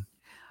season.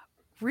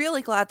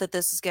 Really glad that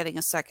this is getting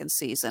a second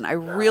season. I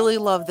really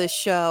love this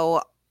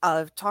show.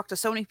 I've talked to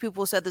so many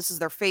people who said this is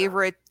their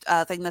favorite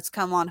thing that's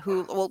come on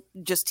Hulu, well,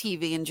 just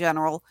TV in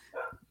general,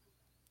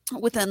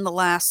 within the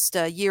last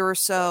year or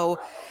so.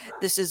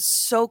 This is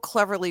so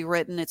cleverly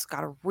written. It's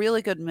got a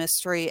really good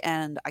mystery,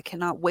 and I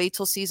cannot wait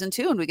till season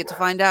 2 and we get to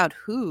find out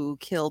who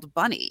killed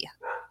Bunny.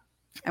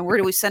 And where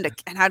do we send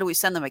and how do we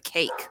send them a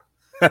cake?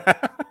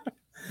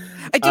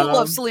 I do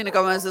love Selena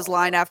Gomez's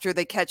line after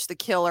they catch the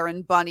killer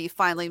and Bunny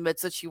finally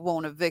admits that she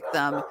won't evict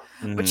them.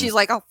 Mm-hmm. But she's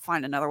like, I'll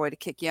find another way to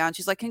kick you out. And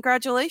she's like,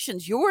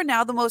 congratulations, you're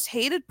now the most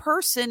hated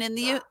person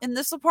in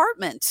this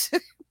apartment.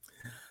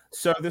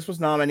 So this was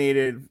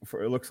nominated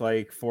for, it looks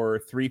like, for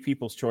 3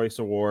 People's Choice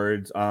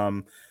Awards.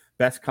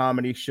 Best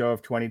Comedy Show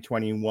of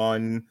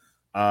 2021.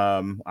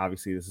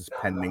 Obviously this is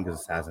pending because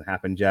this hasn't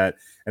happened yet.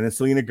 And then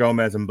Selena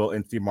Gomez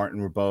and Steve Martin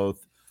were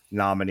both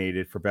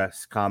nominated for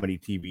Best Comedy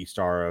TV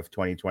Star of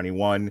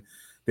 2021.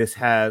 This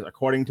has,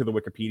 according to the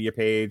Wikipedia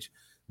page,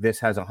 this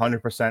has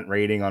 100%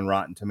 rating on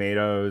Rotten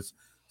Tomatoes,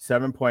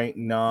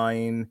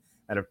 7.9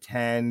 out of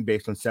 10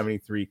 based on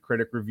 73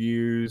 critic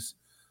reviews.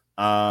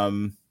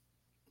 And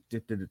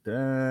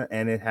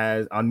it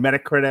has on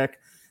Metacritic,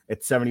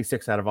 it's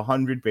 76 out of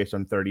 100 based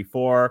on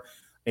 34,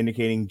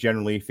 indicating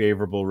generally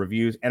favorable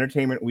reviews.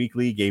 Entertainment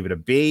Weekly gave it a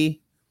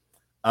B.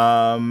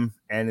 And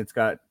it's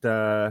got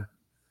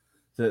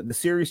the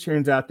series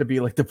turns out to be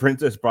like The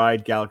Princess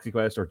Bride, Galaxy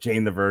Quest, or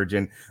Jane the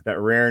Virgin,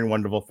 that rare and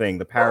wonderful thing.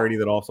 The parody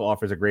that also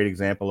offers a great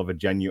example of the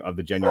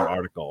genuine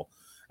article,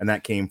 and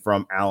that came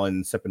from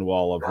Alan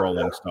Sippenwall of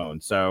Rolling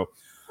Stone. So,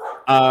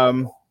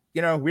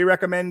 we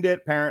recommend it.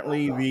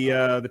 Apparently,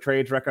 the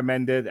trades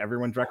recommend it.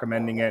 Everyone's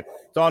recommending it.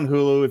 It's on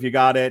Hulu if you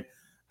got it.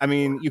 I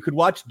mean, you could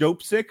watch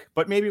Dopesick,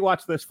 but maybe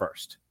watch this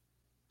first,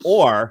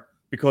 or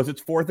because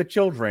it's for the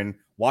children,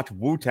 watch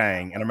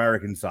Wu-Tang: An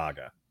American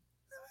Saga.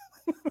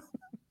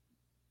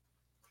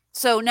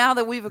 So now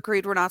that we've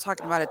agreed we're not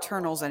talking about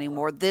Eternals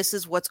anymore, this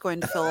is what's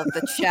going to fill up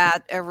the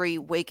chat every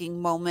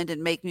waking moment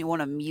and make me want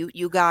to mute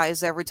you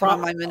guys every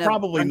time I'm in a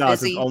Probably not,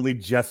 because only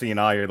Jesse and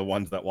I are the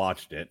ones that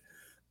watched it.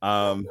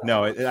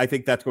 No, I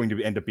think that's going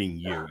to end up being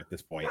you at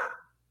this point.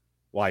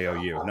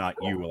 YOU, not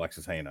you,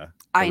 Alexis Hana.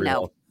 I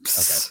know.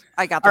 Okay.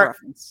 I got the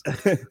reference.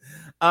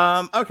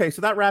 Okay,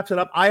 so that wraps it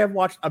up. I have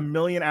watched 1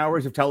 million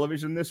hours of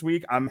television this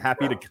week. I'm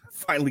happy to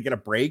finally get a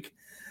break.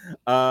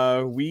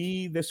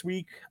 This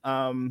week,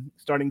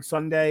 starting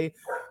Sunday,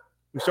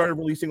 we started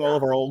releasing all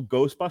of our old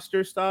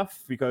Ghostbusters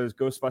stuff, because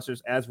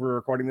Ghostbusters, as we're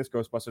recording this,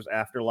 Ghostbusters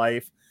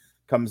Afterlife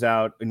comes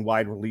out in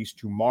wide release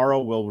tomorrow.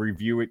 We'll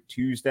review it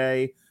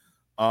Tuesday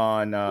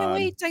on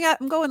wait,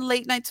 I'm going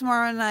late night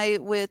tomorrow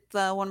night with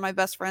one of my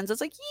best friends.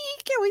 It's like,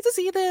 can't wait to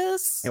see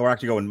this. And we're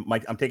actually going,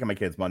 I'm taking my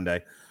kids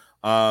Monday.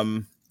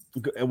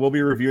 We'll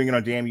be reviewing it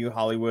on Damn You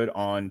Hollywood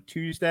on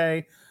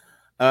Tuesday.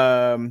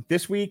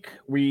 This week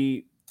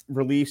we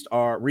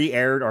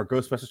re-aired our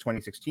Ghostbusters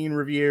 2016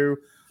 review.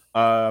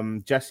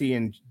 Jesse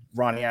and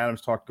Ronnie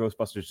Adams talked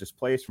Ghostbusters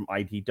Displaced from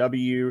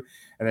IDW,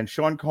 and then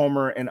Sean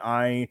Comer and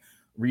I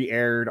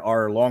re-aired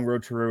our Long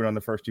Road to Ruin on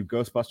the first 2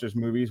 Ghostbusters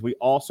movies. We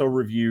also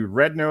reviewed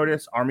Red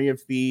Notice, Army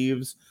of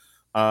Thieves,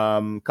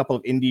 a couple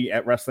of indie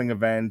wrestling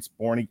events,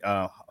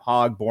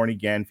 Hog Born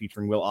Again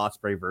featuring Will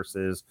Ospreay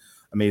versus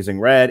Amazing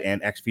Red,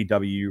 and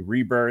XPW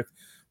Rebirth.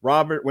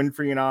 Robert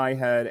Winfrey and I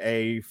had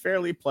a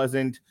fairly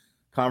pleasant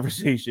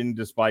conversation,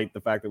 despite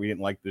the fact that we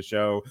didn't like the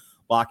show.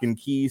 Lock and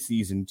Key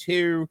Season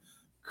 2.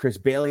 Chris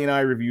Bailey and I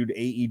reviewed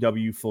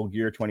AEW Full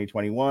Gear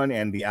 2021,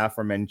 and the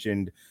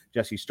aforementioned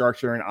Jesse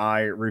Starcher and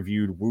I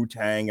reviewed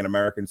Wu-Tang: An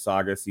American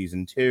Saga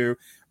Season 2.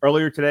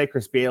 Earlier today,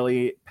 Chris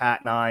Bailey,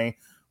 Pat, and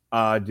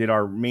I did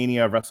our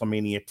Mania of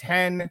WrestleMania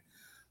 10.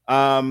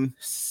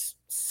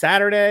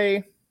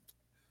 Saturday,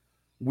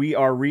 we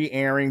are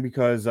re-airing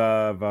because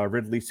of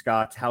Ridley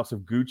Scott's House of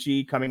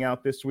Gucci coming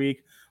out this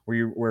week.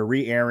 We're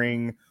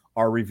re-airing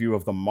our review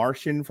of The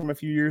Martian from a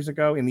few years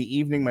ago. In the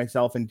evening,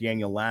 myself and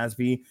Daniel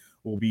Lasby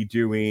will be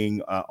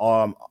doing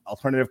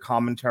alternative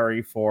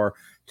commentary for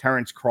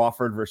Terrence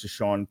Crawford versus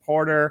Sean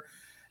Porter.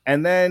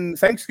 And then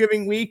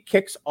Thanksgiving week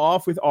kicks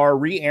off with our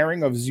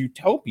re-airing of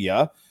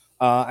Zootopia,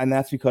 and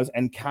that's because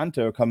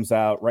Encanto comes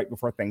out right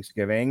before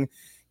Thanksgiving.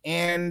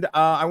 And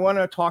I want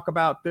to talk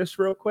about this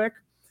real quick.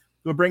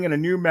 we're bringing a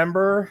new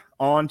member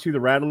onto the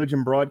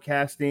Raduligion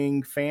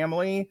Broadcasting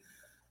family.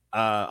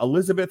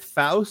 Elizabeth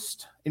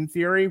Faust, in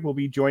theory, will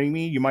be joining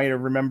me. You might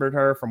have remembered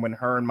her from when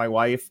her and my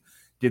wife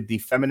did the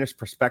feminist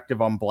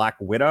perspective on Black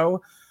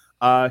Widow.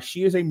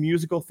 She is a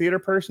musical theater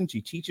person.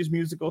 She teaches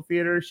musical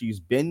theater. She's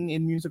been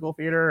in musical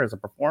theater as a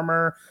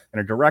performer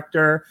and a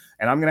director.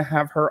 And I'm going to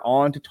have her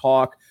on to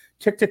talk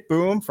Tick, Tick,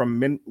 Boom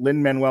from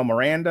Lin-Manuel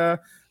Miranda.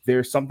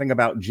 There's something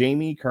about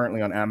Jamie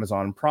currently on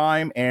Amazon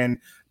Prime, and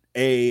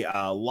a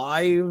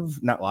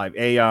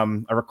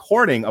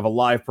recording of a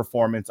live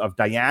performance of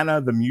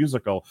Diana the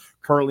Musical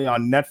currently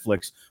on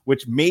Netflix,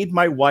 which made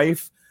my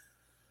wife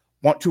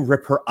want to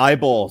rip her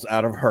eyeballs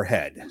out of her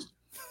head.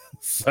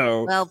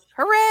 So, well,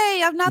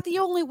 hooray! I'm not the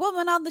only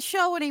woman on the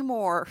show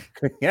anymore.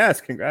 Yes,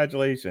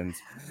 congratulations.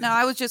 No,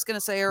 I was just going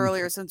to say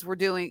earlier, since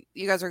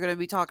you guys are going to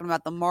be talking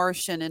about The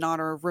Martian in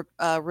honor of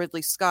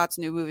Ridley Scott's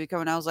new movie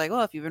coming out. I was like,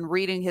 well, if you've been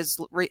reading his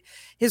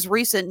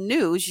recent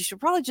news, you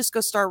should probably just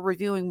go start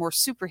reviewing more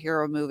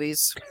superhero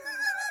movies.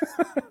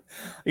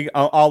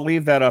 I'll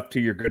leave that up to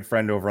your good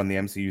friend over on the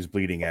MCU's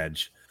Bleeding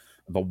Edge.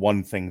 The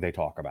one thing they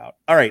talk about.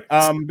 All right.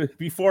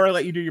 Before I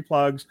let you do your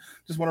plugs,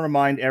 just want to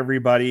remind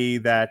everybody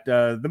that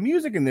the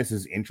music in this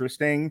is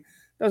interesting.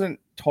 Doesn't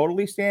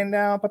totally stand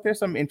out, but there's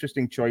some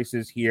interesting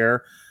choices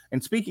here.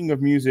 And speaking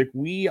of music,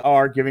 we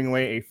are giving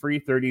away a free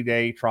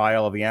 30-day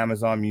trial of the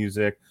Amazon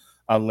Music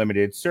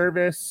Unlimited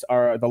service.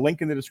 The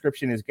link in the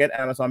description is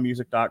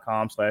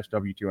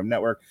getamazonmusic.com/W2M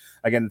network.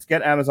 Again, it's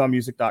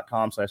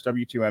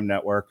getamazonmusic.com/W2M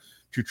network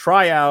to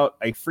try out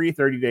a free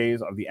 30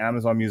 days of the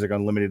Amazon Music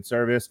Unlimited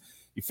service.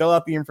 You fill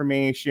out the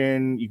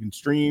information. You can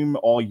stream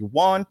all you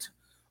want.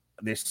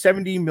 There's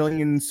 70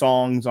 million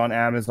songs on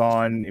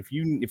Amazon. If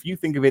you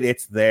think of it,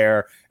 it's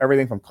there.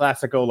 Everything from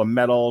classical to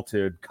metal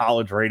to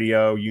college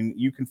radio.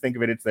 You can think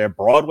of it, it's there.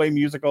 Broadway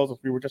musicals, as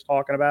we were just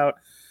talking about.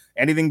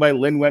 Anything by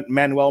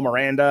Lin-Manuel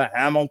Miranda,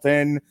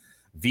 Hamilton,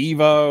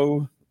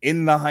 Vivo,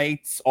 In the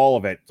Heights, all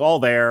of it. It's all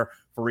there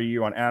for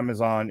you on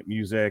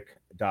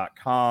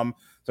AmazonMusic.com.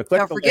 So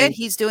click. Don't forget,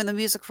 he's doing the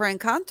music for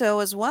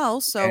Encanto as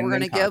well. So we're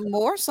going to get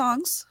more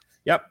songs.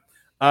 Yep.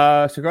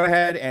 So go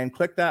ahead and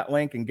click that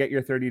link and get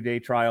your 30-day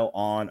trial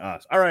on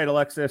us. All right,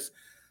 Alexis,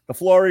 the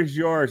floor is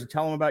yours.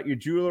 Tell them about your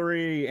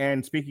jewelry.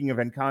 And speaking of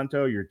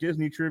Encanto, your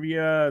Disney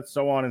trivia,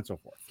 so on and so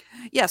forth.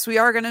 Yes, we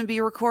are going to be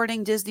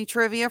recording Disney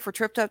trivia for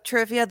Tripped Up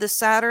Trivia this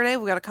Saturday.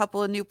 We got a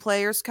couple of new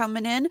players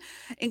coming in,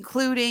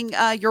 including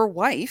your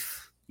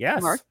wife.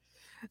 Yes. Mark.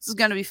 This is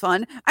going to be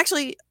fun.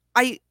 Actually,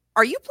 are you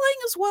playing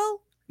as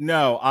well?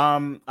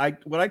 No.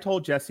 What I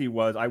told Jesse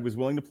was I was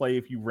willing to play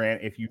if you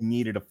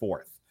needed a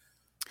fourth.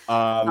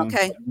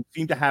 Okay. We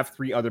seem to have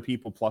 3 other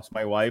people plus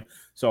my wife,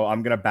 so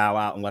I'm gonna bow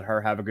out and let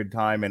her have a good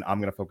time, and I'm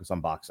gonna focus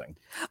on boxing.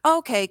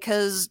 Okay,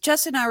 because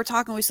Jess and I were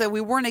talking. We said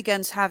we weren't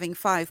against having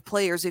 5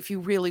 players if you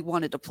really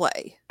wanted to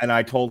play. And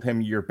I told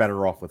him you're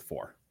better off with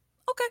 4.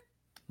 Okay,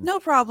 no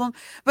problem.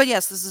 But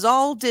yes, this is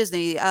all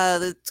Disney.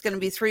 It's going to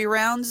be 3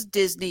 rounds: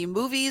 Disney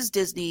movies,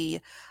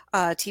 Disney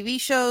TV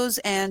shows,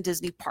 and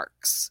Disney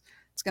parks.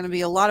 It's going to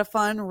be a lot of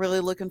fun. Really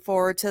looking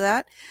forward to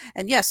that.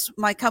 And yes,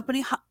 my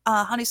company,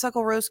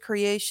 Honeysuckle Rose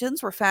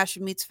Creations, where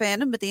fashion meets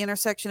fandom at the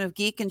intersection of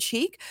geek and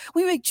chic.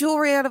 We make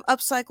jewelry out of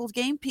upcycled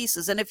game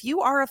pieces. And if you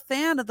are a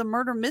fan of the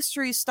murder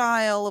mystery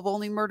style of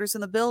Only Murders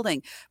in the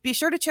Building, be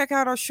sure to check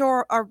out our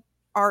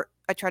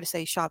I try to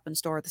say shop and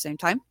store at the same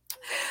time.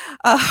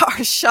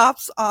 Our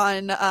shops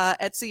on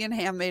Etsy and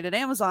Handmade at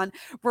Amazon,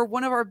 where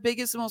one of our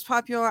biggest and most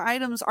popular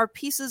items are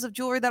pieces of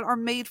jewelry that are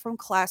made from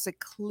classic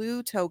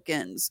Clue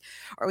tokens.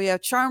 Or we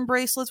have charm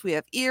bracelets, we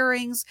have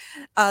earrings.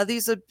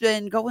 These have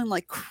been going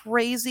like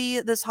crazy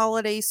this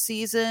holiday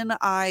season.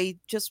 I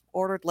just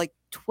ordered like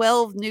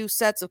 12 new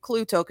sets of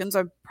Clue tokens.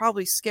 I'm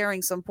probably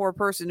scaring some poor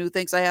person who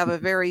thinks I have a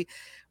very,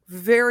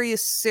 very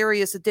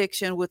serious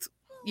addiction with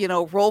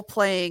role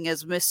playing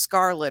as Miss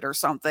Scarlet or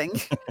something.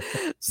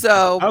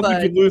 So how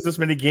could you lose this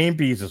many game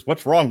pieces?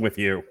 What's wrong with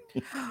you?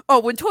 Oh,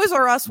 when Toys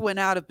R Us went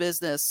out of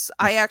business,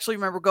 I actually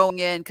remember going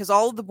in because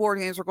all of the board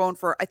games were going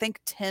for, I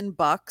think,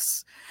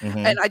 $10.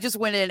 And I just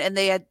went in and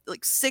they had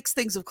like 6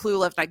 things of Clue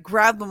left. And I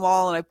grabbed them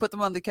all and I put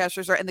them on the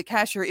cashier, and the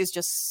cashier is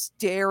just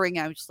staring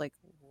at me, just like,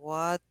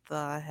 what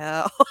the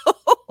hell?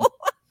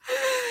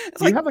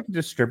 Do you have like a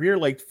distributor,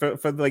 like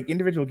for like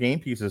individual game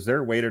pieces? Is there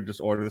a way to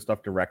just order the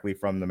stuff directly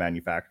from the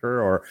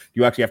manufacturer, or do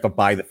you actually have to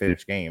buy the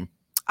finished game?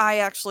 I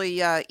actually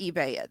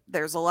eBay it.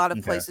 There's a lot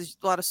of places,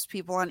 a lot of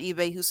people on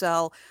eBay who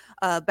sell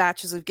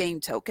batches of game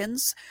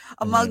tokens.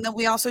 Among them,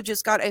 we also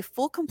just got a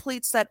full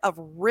complete set of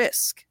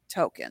Risk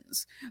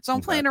tokens. So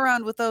I'm playing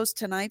around with those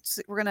tonight.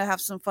 We're going to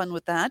have some fun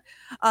with that.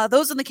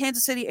 Those in the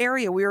Kansas City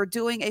area, we are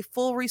doing a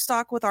full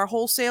restock with our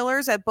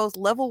wholesalers at both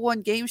Level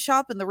 1 Game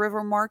Shop in the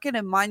River Market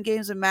and Mind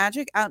Games and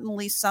Magic out in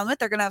Lee Summit.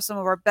 They're going to have some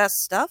of our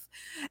best stuff.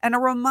 And a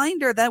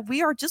reminder that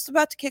we are just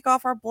about to kick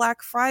off our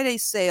Black Friday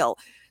sale.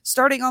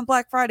 Starting on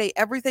Black Friday,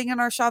 everything in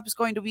our shop is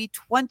going to be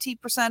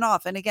 20%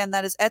 off. And again,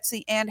 that is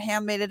Etsy and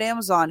Handmade at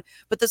Amazon.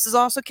 But this is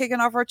also kicking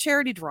off our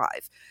charity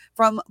drive.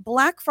 From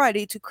Black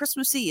Friday to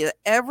Christmas Eve,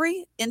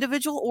 every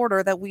individual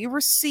order that we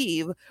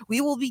receive,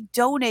 we will be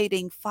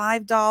donating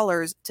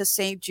 $5 to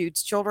St.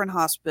 Jude's Children's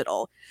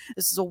Hospital.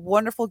 This is a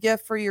wonderful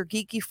gift for your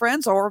geeky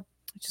friends, or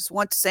just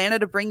want Santa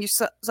to bring you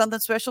something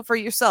special for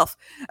yourself.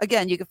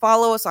 Again, you can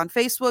follow us on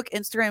Facebook,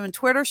 Instagram, and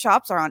Twitter.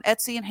 Shops are on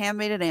Etsy and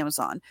Handmade at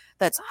Amazon.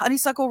 That's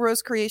Honeysuckle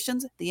Rose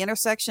Creations, the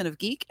intersection of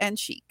geek and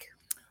chic.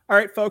 All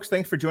right, folks,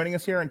 thanks for joining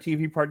us here on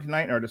TV Party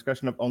tonight in our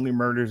discussion of Only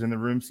Murders in the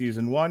Room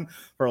Season 1.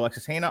 For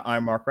Alexis Hana,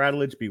 I'm Mark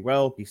Radulich. Be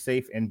well, be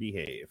safe, and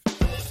behave.